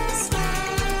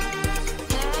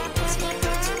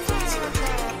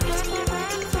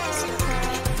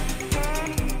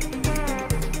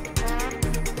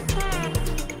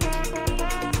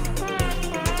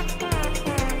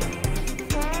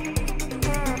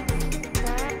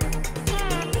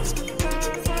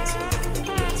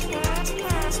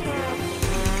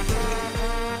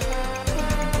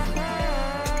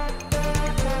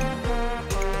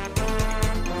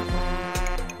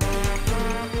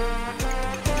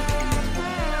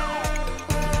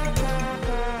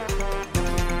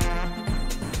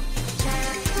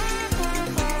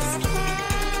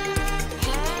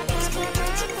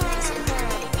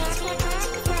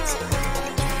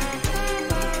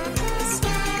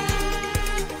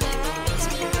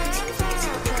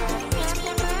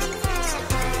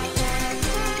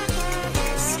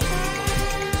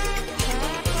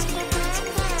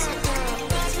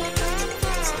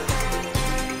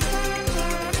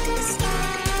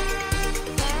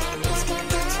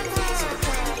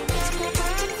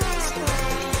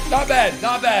 Not bad,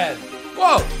 not bad.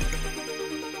 Whoa!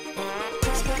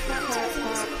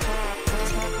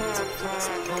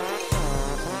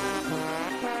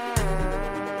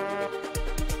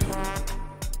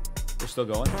 We're still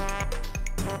going?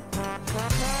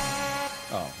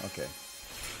 Oh, okay.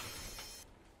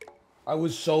 I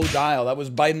was so dialed. I was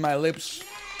biting my lips.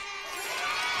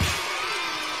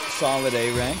 Solid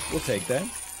A rank. We'll take that.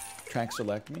 Track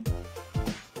select me.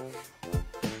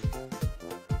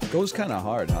 Goes kind of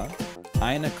hard, huh?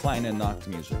 Eine kleine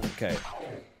Nachtmusik. Okay.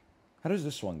 How does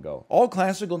this one go? All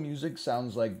classical music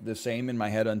sounds like the same in my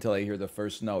head until I hear the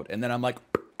first note. And then I'm like,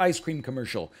 ice cream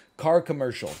commercial, car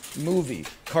commercial, movie,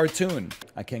 cartoon.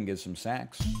 I can get some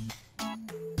sax.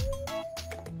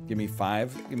 Give me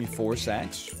 5. Give me 4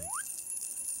 sax.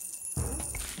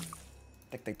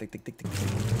 Tick, tick, tick, tick, tick, tick.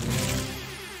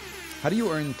 How do you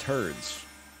earn turds?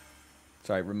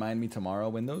 Sorry, remind me tomorrow,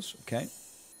 Windows. Okay.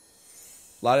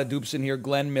 A lot of dupes in here.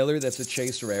 Glenn Miller, that's a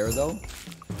chase rare, though.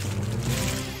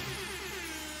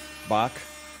 Bach,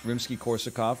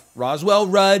 Rimsky-Korsakov. Roswell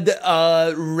Rudd,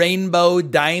 Rainbow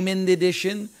Diamond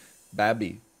Edition.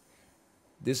 Babi.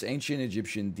 This ancient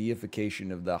Egyptian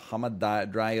deification of the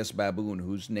Hamadryas baboon,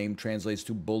 whose name translates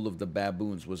to Bull of the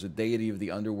Baboons, was a deity of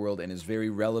the underworld and is very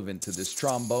relevant to this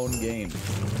trombone game.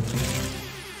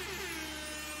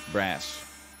 Brass.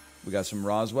 We got some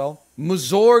Roswell.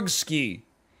 Mussorgsky.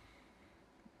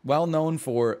 Well known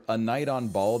for A Night on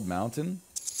Bald Mountain,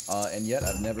 and yet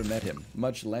I've never met him,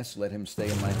 much less let him stay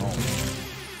in my home.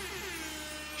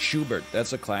 Schubert,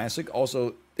 that's a classic.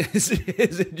 Also, is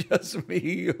it just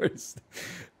me? Or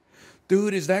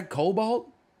dude, is that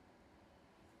Cobalt?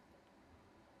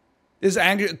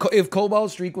 If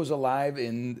Cobalt Streak was alive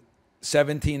in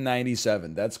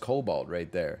 1797, that's Cobalt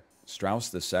right there.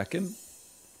 Strauss II,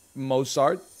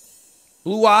 Mozart.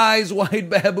 Blue Eyes,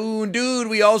 White Baboon. Dude,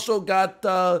 we also got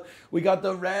the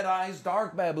Red Eyes,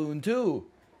 Dark Baboon, too.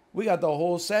 We got the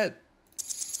whole set.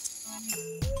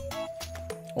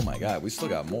 Oh my god, we still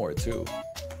got more, too.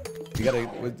 You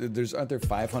gotta, aren't there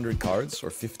 500 cards?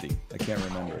 Or 50? I can't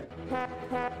remember.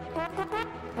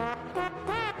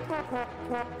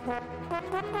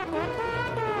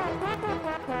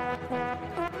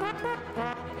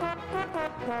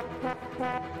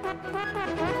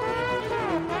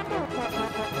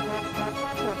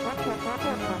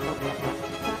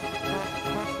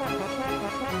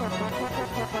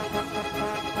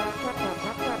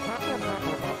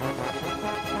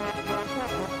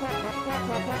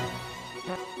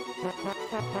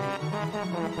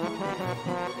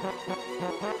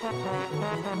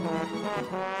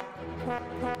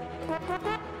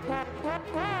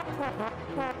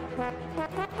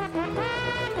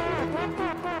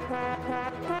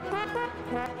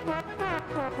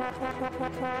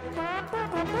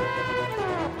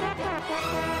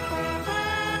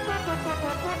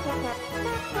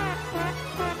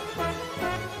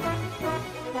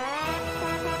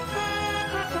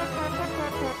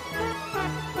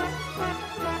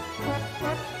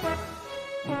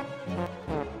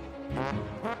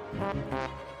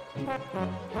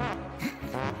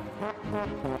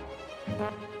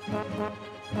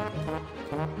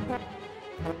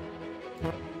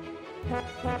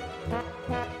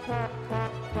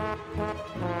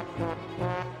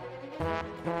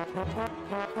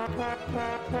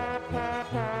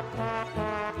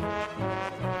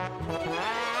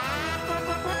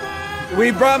 We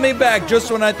brought me back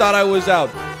just when I thought I was out.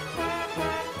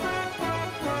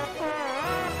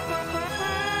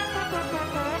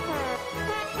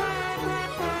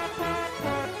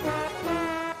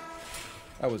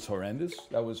 That was horrendous.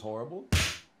 That was horrible.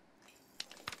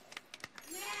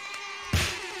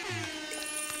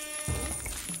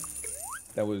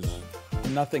 That was...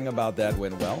 Nothing about that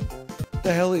went well. What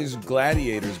the hell is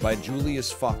Gladiators by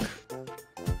Julius Fuck?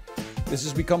 This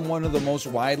has become one of the most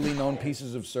widely known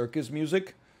pieces of circus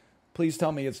music. Please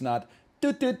tell me it's not...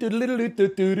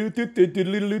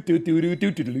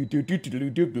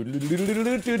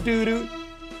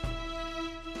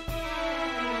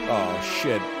 Oh,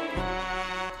 shit.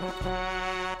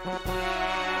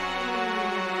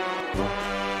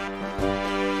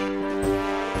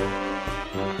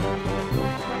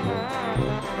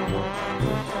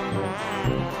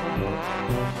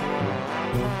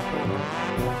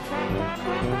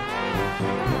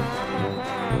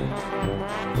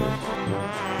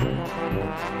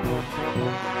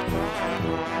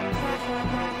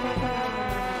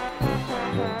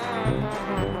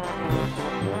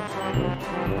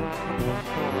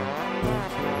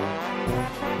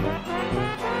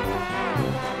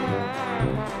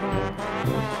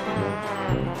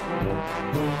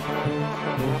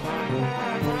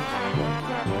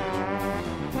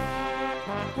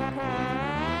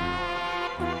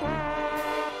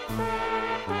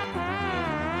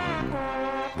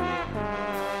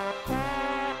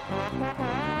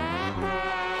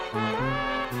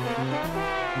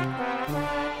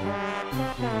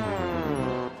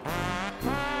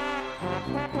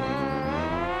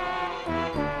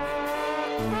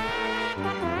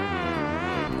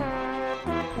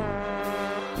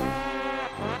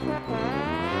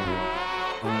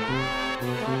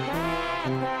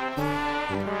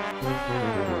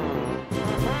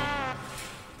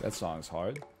 That song's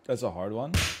hard. That's a hard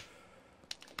one.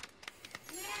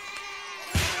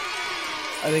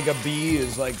 I think a B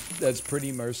is like, that's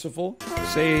pretty merciful.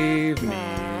 Save me,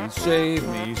 save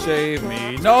me, save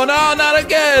me. No, no, not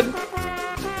again!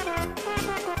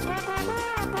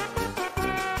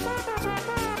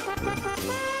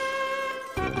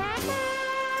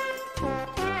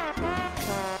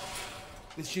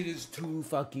 This shit is too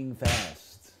fucking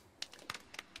fast.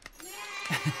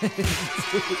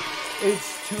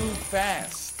 It's too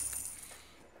fast.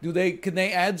 Can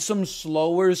they add some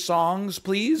slower songs,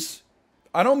 please?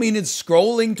 I don't mean it's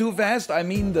scrolling too fast. I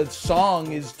mean the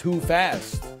song is too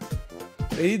fast.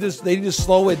 They need to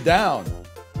slow it down.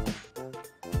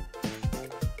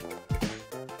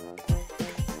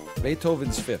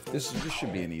 Beethoven's Fifth. This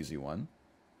should be an easy one.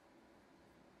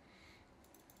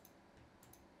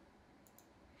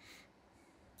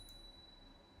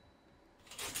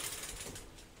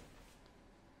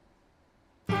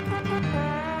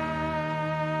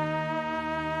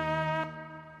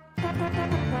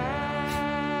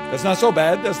 That's not so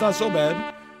bad. That's not so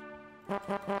bad.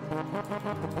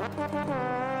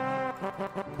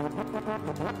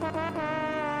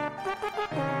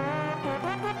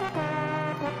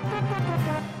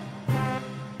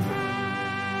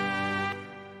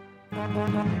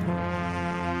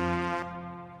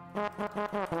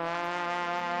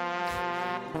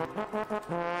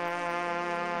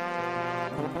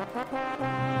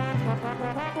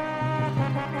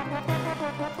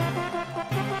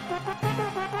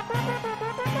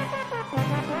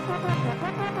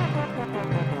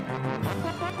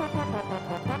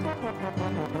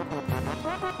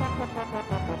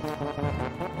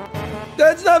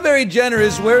 That's not very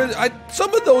generous.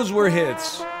 Some of those were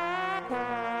hits.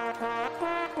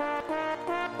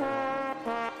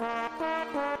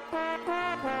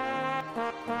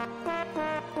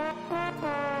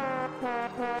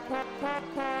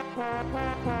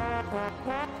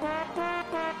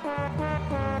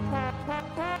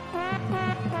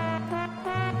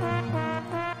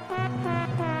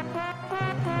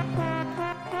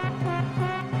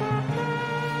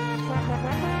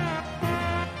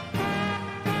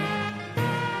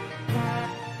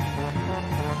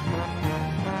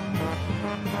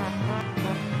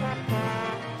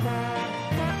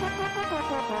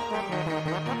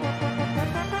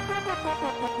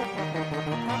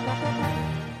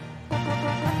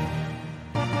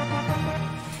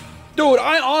 Dude,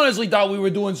 I honestly thought we were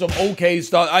doing some okay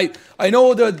stuff. I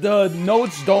know the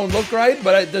notes don't look right,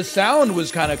 but the sound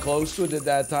was kind of close to it at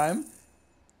that time.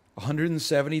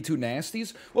 172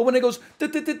 nasties? Well, when it goes...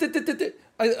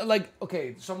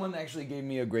 okay, someone actually gave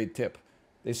me a great tip.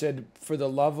 They said, for the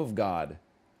love of God,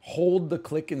 hold the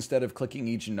click instead of clicking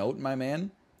each note, my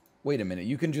man. Wait a minute,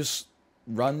 you can just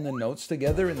run the notes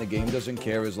together and the game doesn't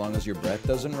care as long as your breath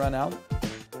doesn't run out?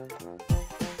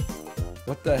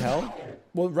 What the hell?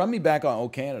 Well, run me back on O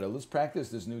Canada. Let's practice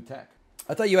this new tech.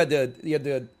 I thought you had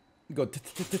to go.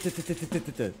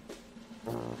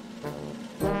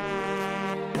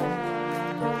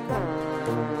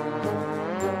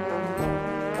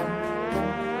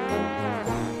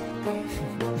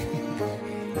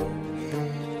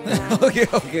 Okay,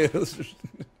 okay. Sorry.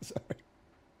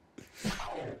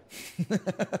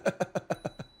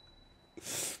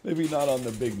 Maybe not on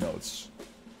the big notes.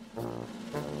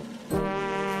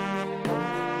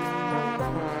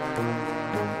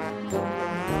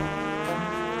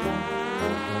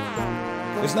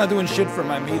 It's not doing shit for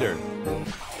my meter.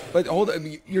 But hold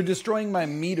on, you're destroying my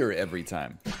meter every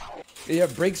time. Yeah,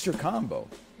 it breaks your combo.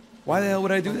 Why the hell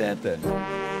would I do that then?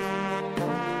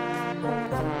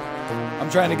 I'm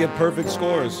trying to get perfect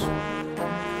scores.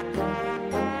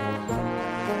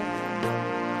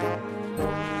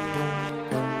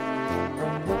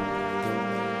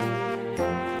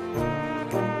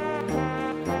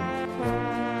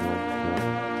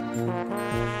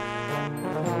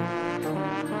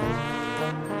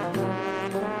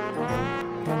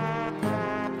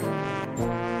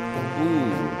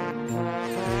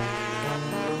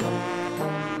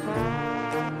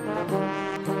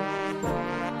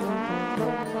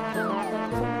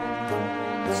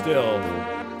 Still.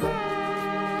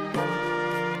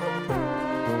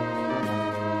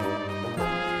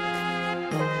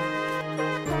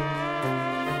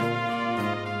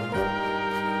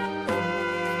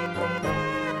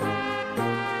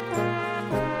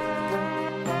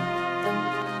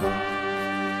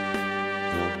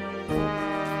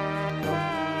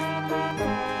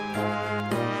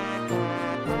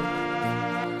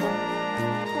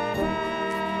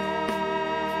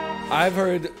 I've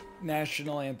heard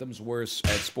national anthems worse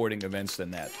at sporting events than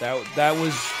that. That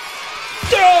was.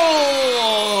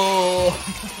 Oh!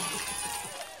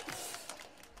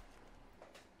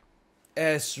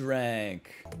 S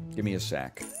rank. Give me a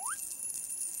sack.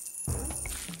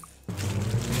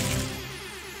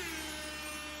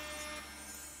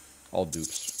 All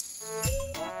dupes.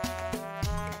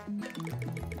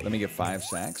 Let me get 5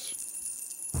 sacks.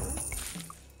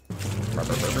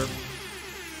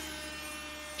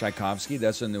 Tchaikovsky,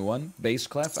 that's a new one. Bass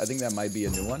clef, I think that might be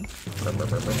a new one.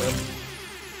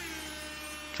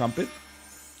 Trumpet,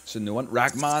 it's a new one.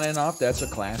 Rachmaninoff, that's a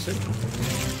classic.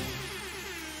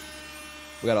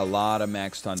 We got a lot of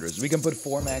Max Tundras. We can put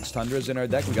 4 Max Tundras in our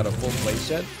deck. We got a full play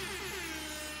set.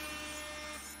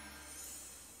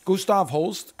 Gustav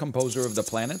Holst, composer of the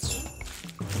planets.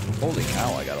 Holy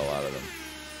cow, I got a lot of them.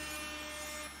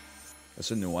 That's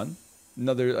a new one.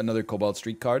 Another Cobalt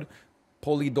Street card.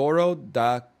 Polidoro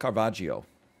da Caravaggio.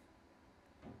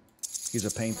 He's a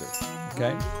painter.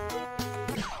 Okay.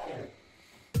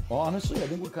 Well, honestly, I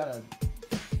think we're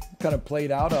kind of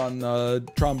played out on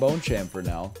Trombone Champ for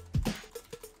now.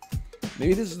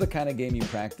 Maybe this is the kind of game you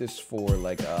practice for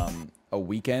like a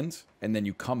weekend, and then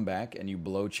you come back and you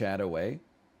blow chat away.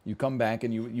 You come back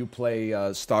and you play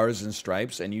Stars and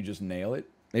Stripes and you just nail it.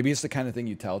 Maybe it's the kind of thing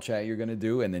you tell chat you're gonna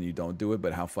do and then you don't do it.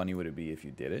 But how funny would it be if you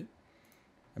did it?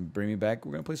 And bring me back.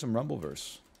 We're gonna play some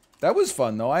Rumbleverse. That was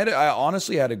fun though. I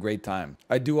honestly had a great time.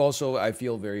 I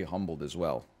feel very humbled as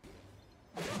well.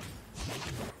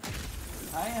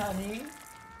 Hi, honey.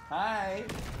 Hi.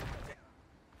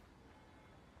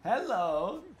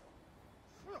 Hello.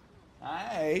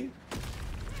 Hi.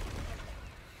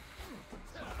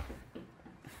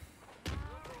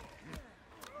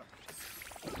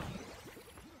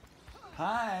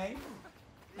 Hi.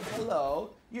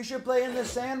 Hello. You should play in the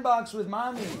sandbox with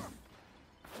mommy.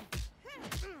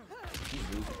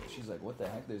 She's like, what the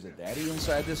heck? There's a daddy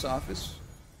inside this office?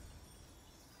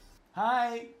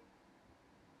 Hi.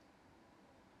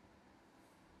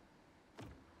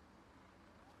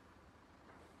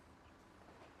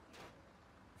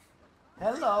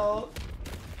 Hello.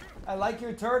 I like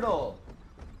your turtle.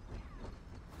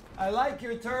 I like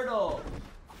your turtle.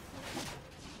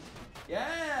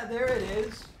 Yeah, there it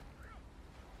is.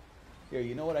 Here,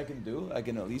 you know what I can do? I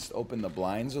can at least open the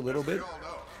blinds a little bit.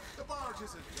 The barge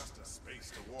isn't just a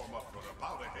space to warm up for the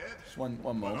bout ahead. Just one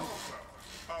moment. Also,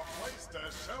 a place to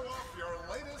show off your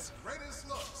latest, greatest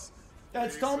looks.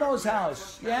 That's Tomo's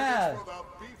house. Yeah. For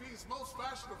the beefies most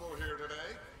fashionable here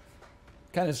today.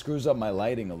 Kind of screws up my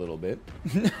lighting a little bit.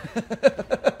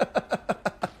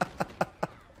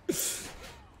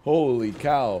 Holy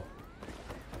cow.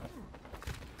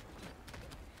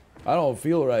 I don't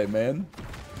feel right, man.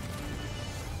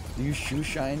 Do you shoe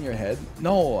shine your head?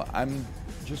 No, I'm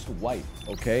just white,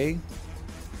 okay?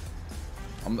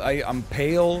 I'm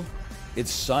pale.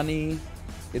 It's sunny.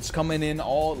 It's coming in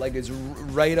all, like, it's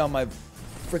right on my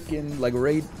freaking, like,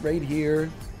 right here.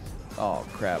 Oh,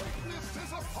 crap.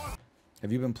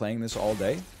 Have you been playing this all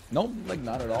day? Nope, like,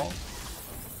 not at all.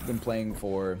 I've been playing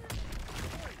for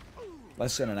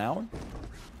less than an hour.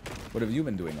 What have you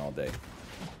been doing all day?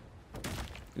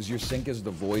 Is your sink as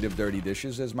devoid of dirty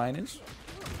dishes as mine is?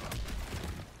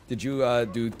 Did you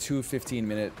do 2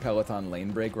 15-minute Peloton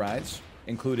lane break rides,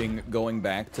 including going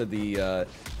back to the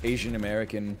Asian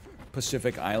American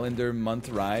Pacific Islander month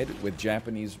ride with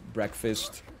Japanese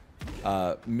breakfast,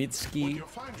 Mitsuki,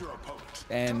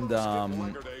 and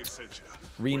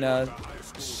Rina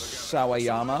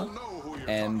Sawayama,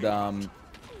 and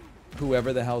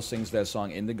whoever the hell sings that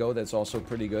song Indigo, that's also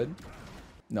pretty good.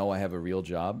 No, I have a real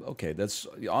job. Okay, that's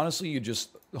honestly, you just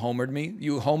homered me.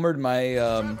 You homered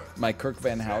my my Kirk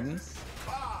Van Houten.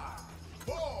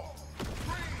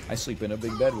 I sleep in a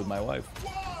big bed with my wife.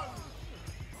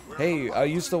 Hey, I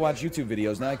used to watch YouTube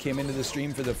videos. Now I came into the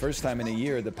stream for the first time in a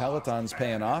year. The Peloton's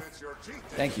paying off.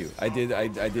 Thank you. I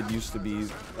did used to be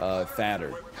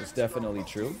fatter. It's definitely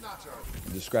true.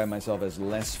 I describe myself as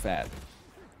less fat.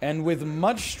 And with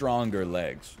much stronger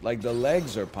legs. Like, the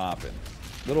legs are popping.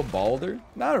 Little balder?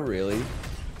 Not really.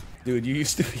 Dude, you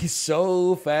used to be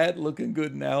so fat, looking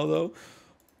good now, though.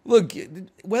 Look,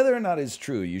 whether or not it's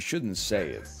true, you shouldn't say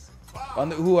it.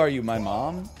 Who are you, my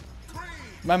mom?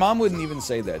 My mom wouldn't even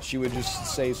say that. She would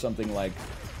just say something like,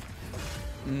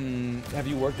 have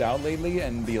you worked out lately?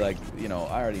 And be like, you know,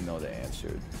 I already know the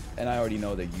answer. And I already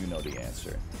know that you know the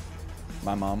answer.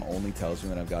 My mom only tells me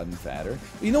when I've gotten fatter.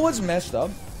 You know what's messed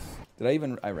up? I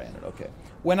ran it, okay.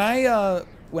 When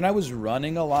I was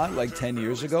running a lot, like 10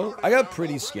 years ago, I got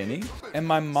pretty skinny. And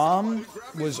my mom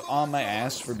was on my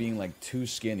ass for being like too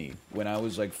skinny when I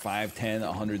was like 5'10",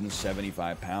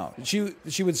 175 pounds.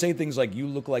 She would say things like, you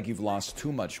look like you've lost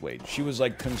too much weight. She was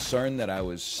like concerned that I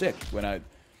was sick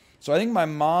so I think my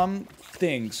mom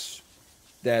thinks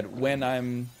that when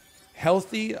I'm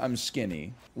healthy, I'm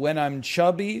skinny. When I'm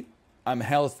chubby, I'm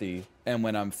healthy. And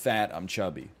when I'm fat, I'm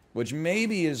chubby. Which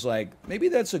maybe is like, maybe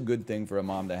that's a good thing for a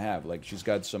mom to have. Like, she's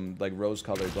got some, like,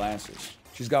 rose-colored glasses.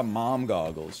 She's got mom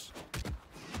goggles.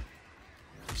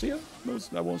 See ya? No,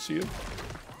 I won't see you.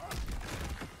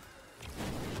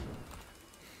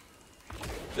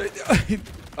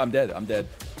 I'm dead, I'm dead.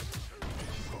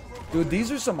 Dude, these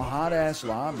are some hot-ass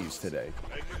lobbies today.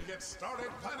 They can get started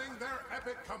planning their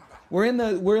epic comeback.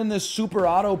 We're in the super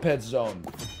auto pet zone.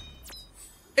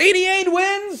 88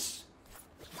 wins!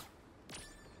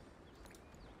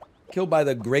 Killed by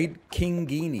the great King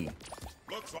Genie.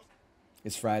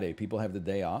 It's Friday. People have the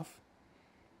day off.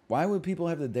 Why would people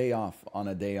have the day off on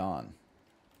a day on?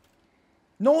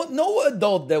 No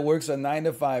adult that works a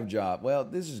 9-to-5 job. Well,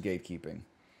 this is gatekeeping.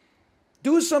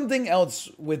 Do something else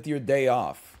with your day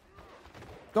off.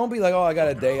 Don't be like, oh, I got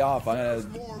a day off. I'm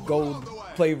gonna go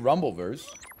play Rumbleverse.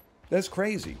 That's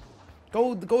crazy.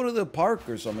 Go to the park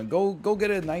or something. Go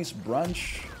get a nice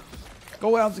brunch.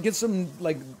 Go out to get some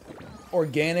like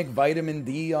organic vitamin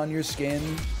D on your skin.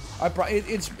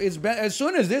 As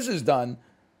soon as this is done,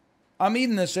 I'm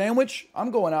eating a sandwich.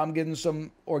 I'm going out and getting some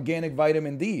organic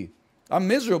vitamin D. I'm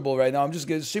miserable right now. I'm just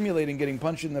simulating getting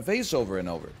punched in the face over and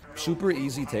over. Super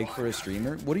easy take for a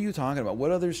streamer. What are you talking about?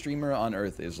 What other streamer on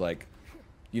earth is like,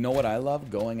 you know what I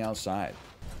love? Going outside.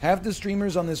 Half the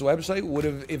streamers on this website would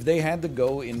have, if they had to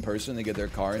go in person to get their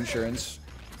car insurance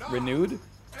renewed,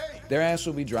 their ass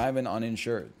would be driving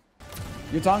uninsured.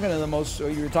 You're talking to the most, or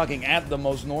you're talking at the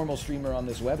most normal streamer on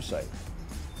this website.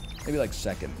 Maybe like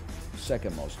second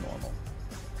most normal.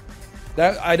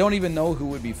 That, I don't even know who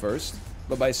would be first,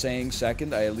 but by saying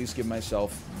second, I at least give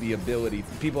myself the ability.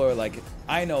 People are like,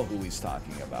 I know who he's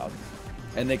talking about.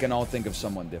 And they can all think of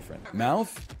someone different.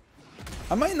 Mouth?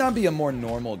 I might not be a more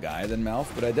normal guy than Mouth,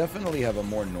 but I definitely have a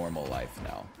more normal life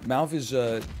now. Mouth is,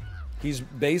 he's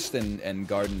based and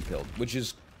garden pilled, which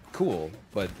is cool,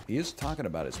 but he is talking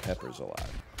about his peppers a lot.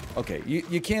 Okay,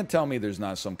 you can't tell me there's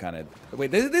not some kind of...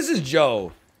 Wait, this is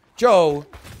Joe. Joe,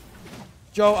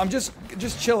 I'm just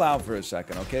chill out for a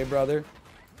second, okay, brother?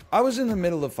 I was in the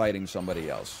middle of fighting somebody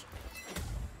else.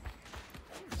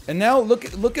 And now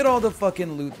look at all the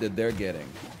fucking loot that they're getting.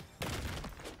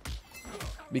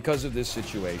 Because of this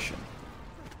situation.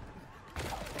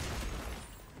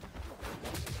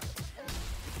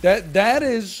 That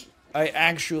is... I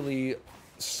actually...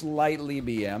 slightly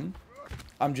BM.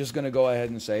 I'm just gonna go ahead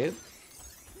and say it.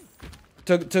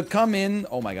 To come in,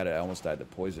 oh my god, I almost died to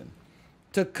poison.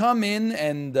 To come in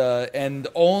and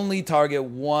only target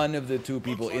one of the two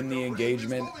people in the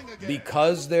engagement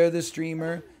because they're the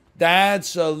streamer,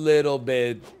 that's a little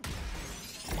bit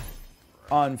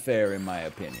unfair in my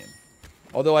opinion.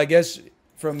 Although I guess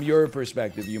from your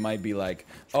perspective, you might be like,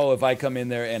 oh, if I come in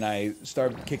there and I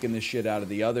start kicking the shit out of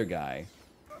the other guy,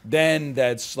 then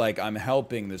that's like I'm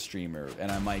helping the streamer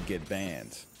and I might get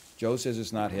banned. Joe says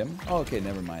it's not him? Oh, okay,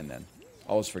 never mind then.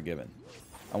 All's forgiven.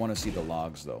 I want to see the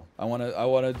logs though. I want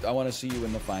to see you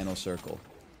in the final circle.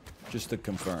 Just to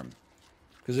confirm.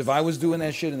 Because if I was doing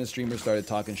that shit and the streamer started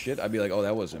talking shit, I'd be like, oh,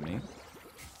 that wasn't me.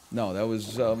 No, that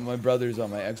was my brother's on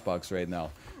my Xbox right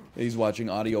now. He's watching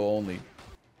audio only.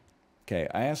 Okay,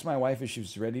 I asked my wife if she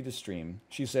was ready to stream.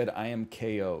 She said, I am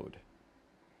KO'd.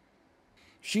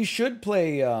 She should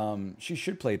play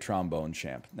Trombone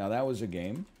Champ. Now, that was a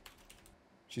game.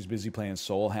 She's busy playing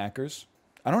Soul Hackers.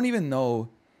 I don't even know,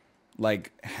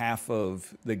 like, half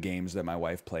of the games that my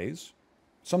wife plays.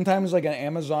 Sometimes, like, an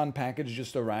Amazon package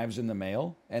just arrives in the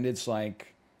mail, and it's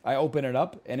like, I open it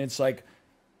up, and it's like,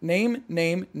 name,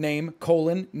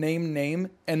 colon, name,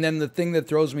 and then the thing that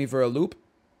throws me for a loop,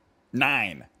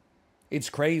 9. It's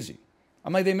crazy.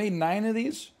 I'm like, they made 9 of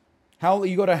these?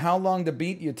 You go to How Long to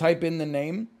Beat, you type in the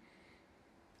name,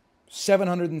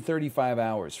 735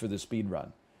 hours for the speed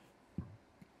run.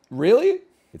 Really?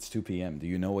 It's 2 p.m. Do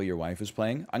you know what your wife is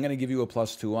playing? I'm going to give you a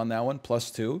 +2 on that one.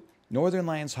 +2.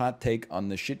 Northernlion's hot take on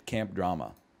the shit camp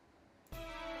drama.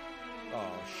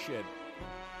 Oh, shit.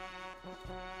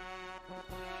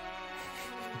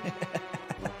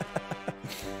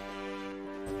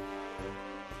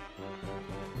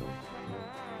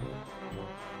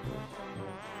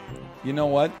 You know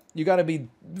what? You got to be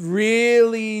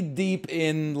really deep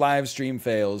in live stream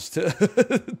fails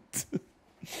to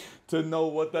to know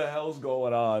what the hell's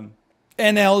going on.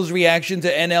 NL's reaction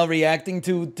to NL reacting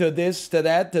to this, to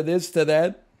that, to this, to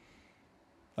that.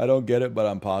 I don't get it, but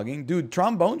I'm pogging. Dude,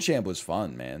 Trombone Champ was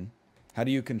fun, man. How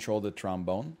do you control the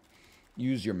trombone?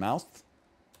 Use your mouth?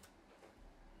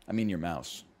 I mean your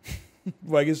mouse.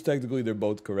 Well, I guess technically they're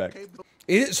both correct.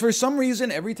 It's, for some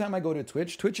reason, every time I go to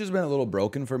Twitch, Twitch has been a little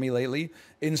broken for me lately.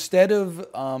 Instead of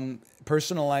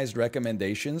personalized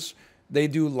recommendations, they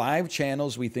do live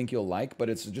channels we think you'll like, but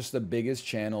it's just the biggest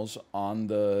channels on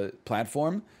the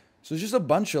platform. So it's just a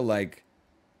bunch of like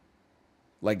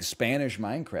Spanish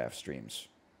Minecraft streams.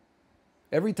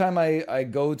 Every time I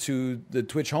go to the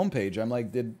Twitch homepage, I'm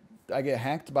like, did I get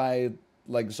hacked by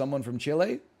like someone from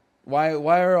Chile? Why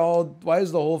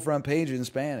is the whole front page in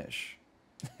Spanish?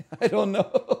 I don't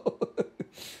know.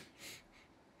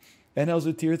 NL's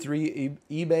a tier 3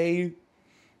 eBay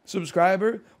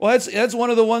subscriber. Well, that's one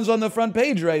of the ones on the front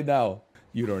page right now.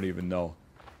 You don't even know.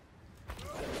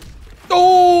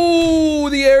 Oh,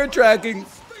 the air tracking.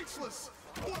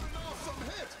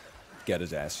 Get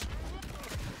his ass.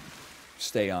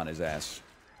 Stay on his ass.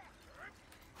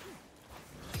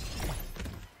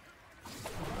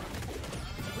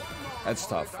 That's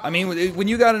tough. I mean, when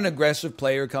you got an aggressive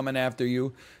player coming after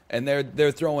you, and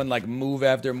they're throwing like move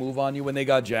after move on you, when they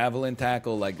got javelin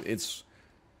tackle, like it's,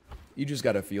 you just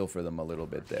got to feel for them a little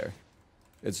bit there.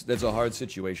 That's a hard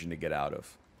situation to get out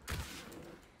of.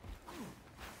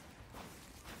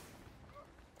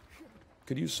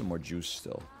 Could use some more juice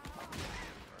still.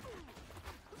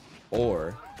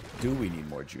 Or do we need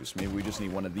more juice? Maybe we just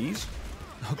need one of these.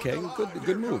 Okay,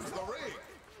 good move.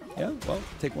 Yeah, well,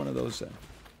 take one of those then.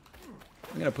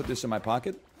 I'm gonna put this in my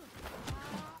pocket.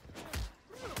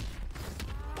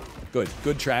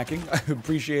 Good tracking. I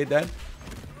appreciate that.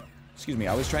 Excuse me,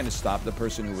 I was trying to stop the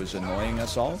person who was annoying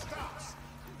us all.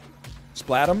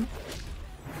 Splat him.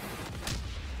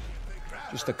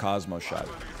 Just a Cosmo shot.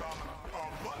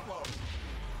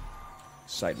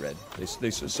 Sight red.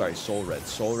 Sorry, soul red.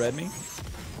 Soul red me.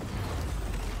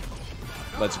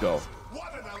 Let's go.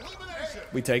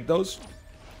 We take those.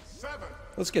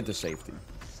 Let's get to safety.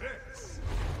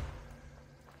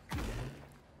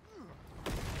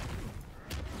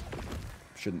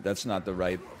 That's not the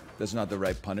right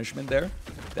punishment there.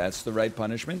 That's the right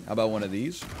punishment. How about one of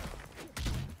these?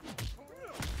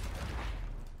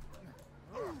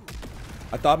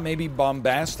 I thought maybe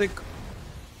bombastic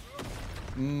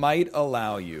might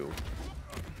allow you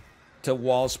to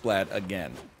wall splat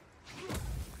again.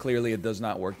 Clearly it does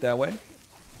not work that way.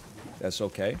 That's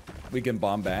okay. We can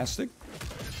bombastic.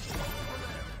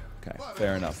 Okay,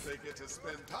 fair enough.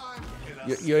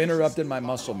 You interrupted my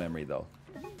muscle memory though.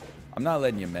 I'm not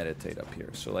letting you meditate up here.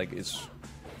 So, like, if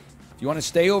you want to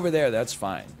stay over there, that's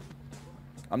fine.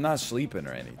 I'm not sleeping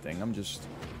or anything. I'm just...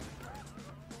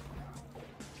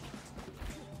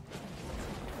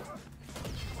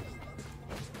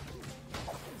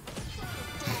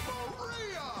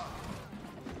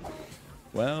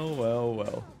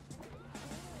 Well.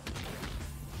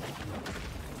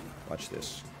 Watch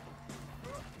this.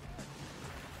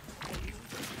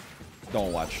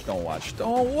 Don't watch.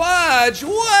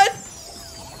 What?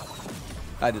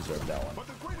 I deserve that one.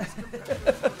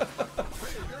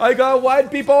 I got white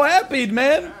people happy,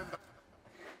 man.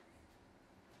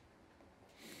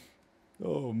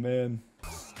 Oh, man.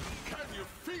 Can you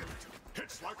feel it?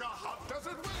 It's like a hot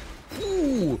desert wind.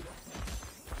 Ooh.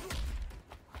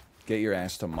 Get your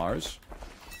ass to Mars.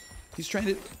 He's trying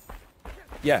to...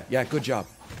 Yeah, yeah, good job.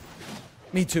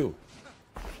 Me too.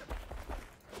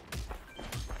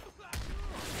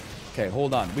 Okay,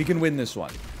 hold on. We can win this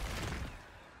one.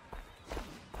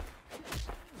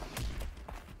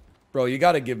 Bro, you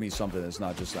gotta give me something that's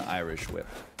not just an Irish whip.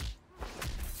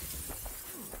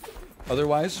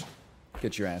 Otherwise,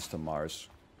 get your ass to Mars.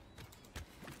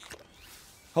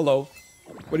 Hello.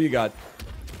 What do you got?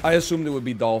 I assumed it would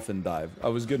be dolphin dive. I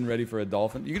was getting ready for a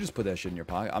dolphin. You can just put that shit in your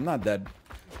pocket. I'm not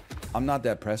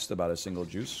that pressed about a single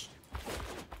juice.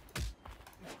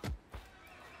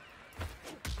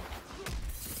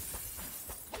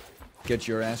 Get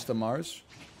your ass to Mars.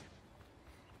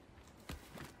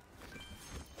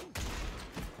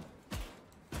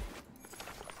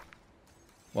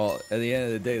 Well, at the end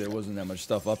of the day, there wasn't that much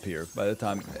stuff up here. By the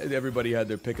time everybody had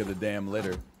their pick of the damn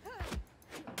litter.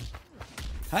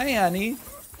 Hi, Annie.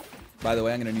 By the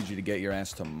way, I'm going to need you to get your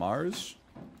ass to Mars.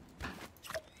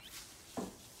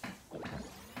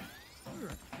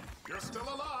 You're still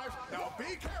alive. Now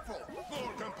be careful.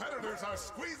 More competitors are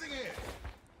squeezing in.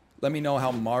 Let me know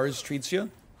how Mars treats you.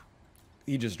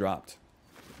 He just dropped.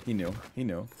 He knew. He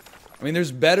knew. I mean,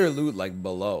 there's better loot, like,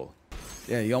 below.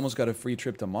 Yeah, he almost got a free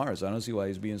trip to Mars. I don't see why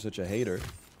he's being such a hater.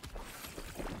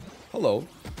 Hello.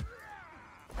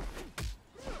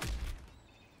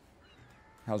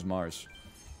 How's Mars?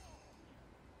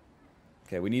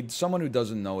 Okay, we need someone who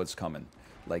doesn't know it's coming.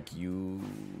 Like you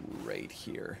right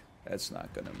here. That's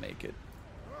not gonna make it.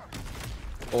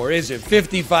 Or is it?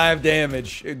 55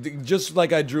 damage. Just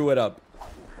like I drew it up.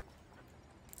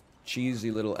 Cheesy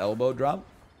little elbow drop.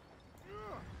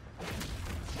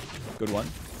 Good one.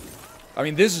 I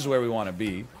mean, this is where we want to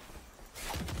be.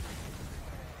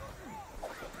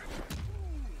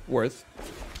 Worth.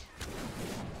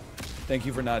 Thank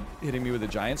you for not hitting me with a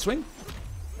giant swing.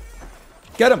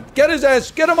 Get him! Get his ass!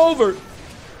 Get him over!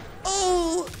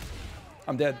 Oh!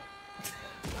 I'm dead.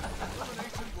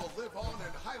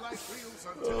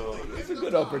 Oh, that's a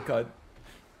good uppercut.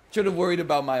 Should have worried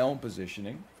about my own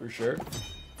positioning, for sure.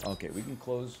 Okay, we can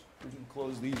close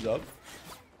these up.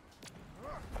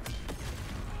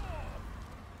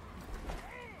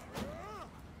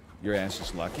 Your ass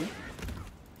is lucky.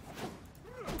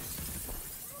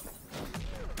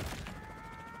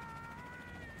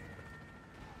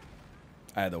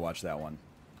 I had to watch that one.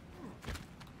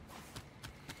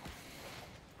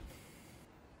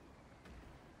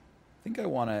 I think I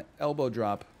want to elbow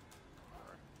drop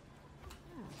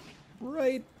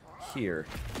right here.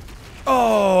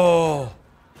 Oh!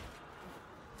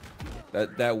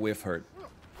 That whiff hurt.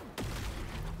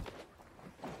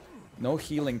 No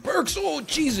healing perks. Oh,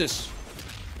 Jesus!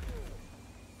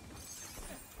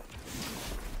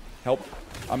 Help.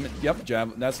 Yep,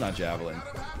 that's not javelin.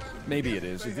 Maybe it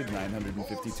is. It did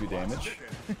 952 damage.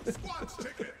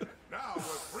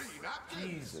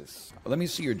 Jesus. Let me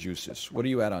see your juices. What are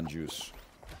you at on juice?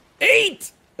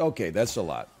 8! Okay, that's a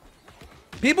lot.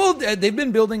 People, they've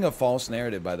been building a false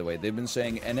narrative, by the way. They've been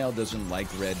saying NL doesn't like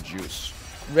red juice.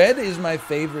 Red is my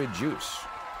favorite juice.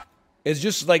 It's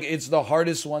just like, it's the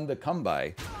hardest one to come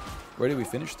by. Where did we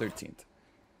finish? 13th.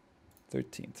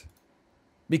 13th.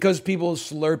 Because people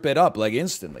slurp it up, like,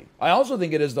 instantly. I also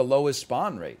think it is the lowest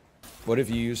spawn rate. What if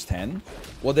you use 10?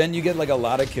 Well, then you get, like, a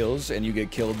lot of kills, and you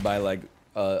get killed by, like,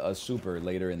 a super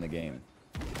later in the game.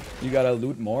 You gotta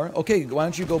loot more? Okay, why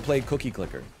don't you go play Cookie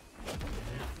Clicker?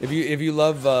 If you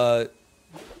love,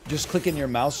 just clicking your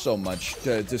mouse so much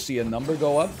to see a number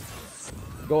go up,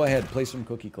 go ahead, play some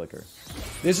Cookie Clicker.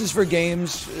 This is for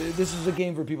games, this is a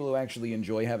game for people who actually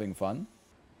enjoy having fun.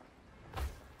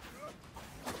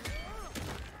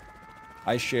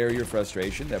 I share your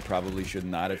frustration. That probably should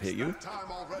not have hit you.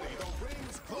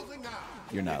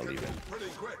 You're not leaving.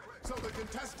 So the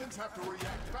contestants have to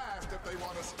react fast if they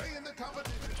want to stay in the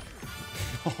competition.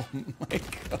 Oh my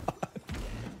god.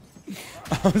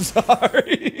 I'm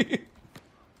sorry.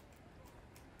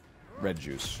 Red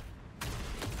juice.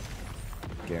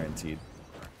 Guaranteed.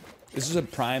 This is a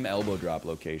prime elbow drop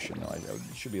location, though. I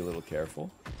should be a little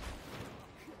careful.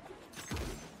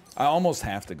 I almost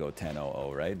have to go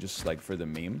 10-0-0, right? Just like for the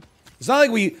meme. It's not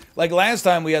like like last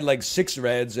time we had like 6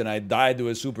 reds and I died to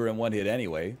a super in one hit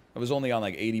anyway. I was only on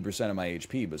like 80% of my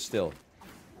HP, but still.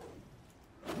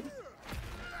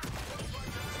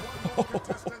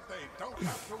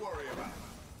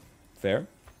 Fair.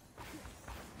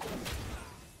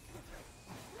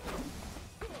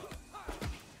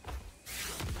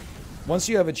 Once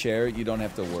you have a chair, you don't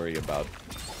have to worry about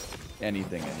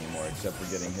anything anymore except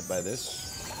for getting hit by this.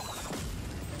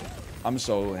 I'm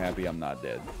so happy I'm not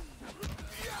dead.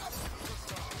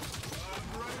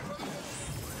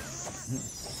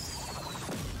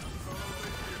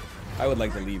 I would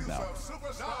like to leave now.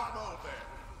 Superstar mode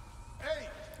there. 8,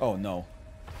 Oh no.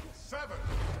 7.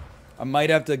 I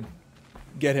might have to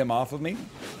get him off of me.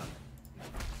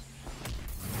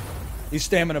 He's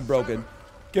stamina broken.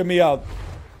 Get me out.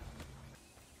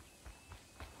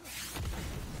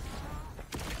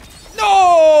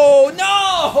 No!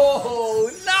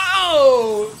 No!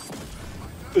 No!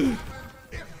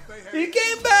 He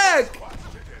came back!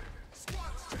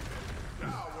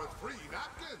 Now with 3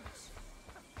 napkins.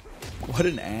 What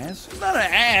an ass. He's not an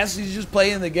ass, he's just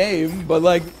playing the game, but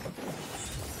like,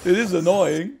 it is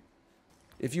annoying.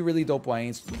 If you really dope, why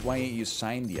ain't you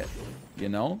signed yet? You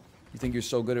know? You think you're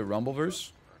so good at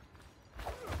Rumbleverse?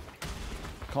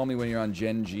 Call me when you're on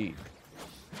Gen G.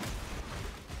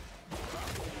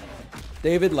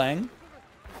 David Lang.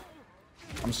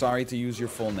 I'm sorry to use your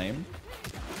full name.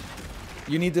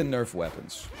 You need to nerf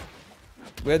weapons.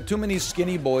 We had too many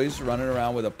skinny boys running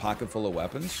around with a pocket full of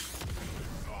weapons.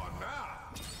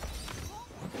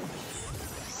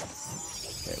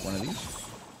 Okay, one of these.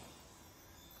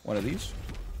 One of these.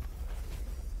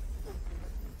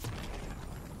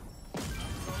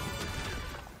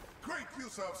 Great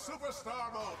use of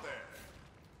superstar mode there.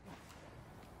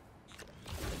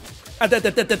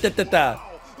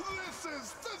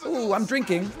 Ooh, I'm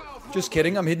drinking. Just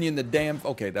kidding. I'm hitting you in the damn...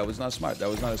 Okay, that was not smart. That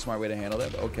was not a smart way to handle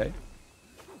that, but okay.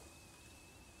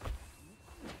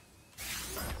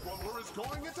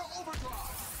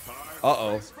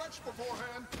 Uh-oh.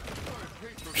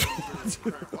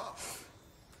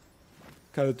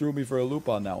 Kind of threw me for a loop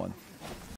on that one.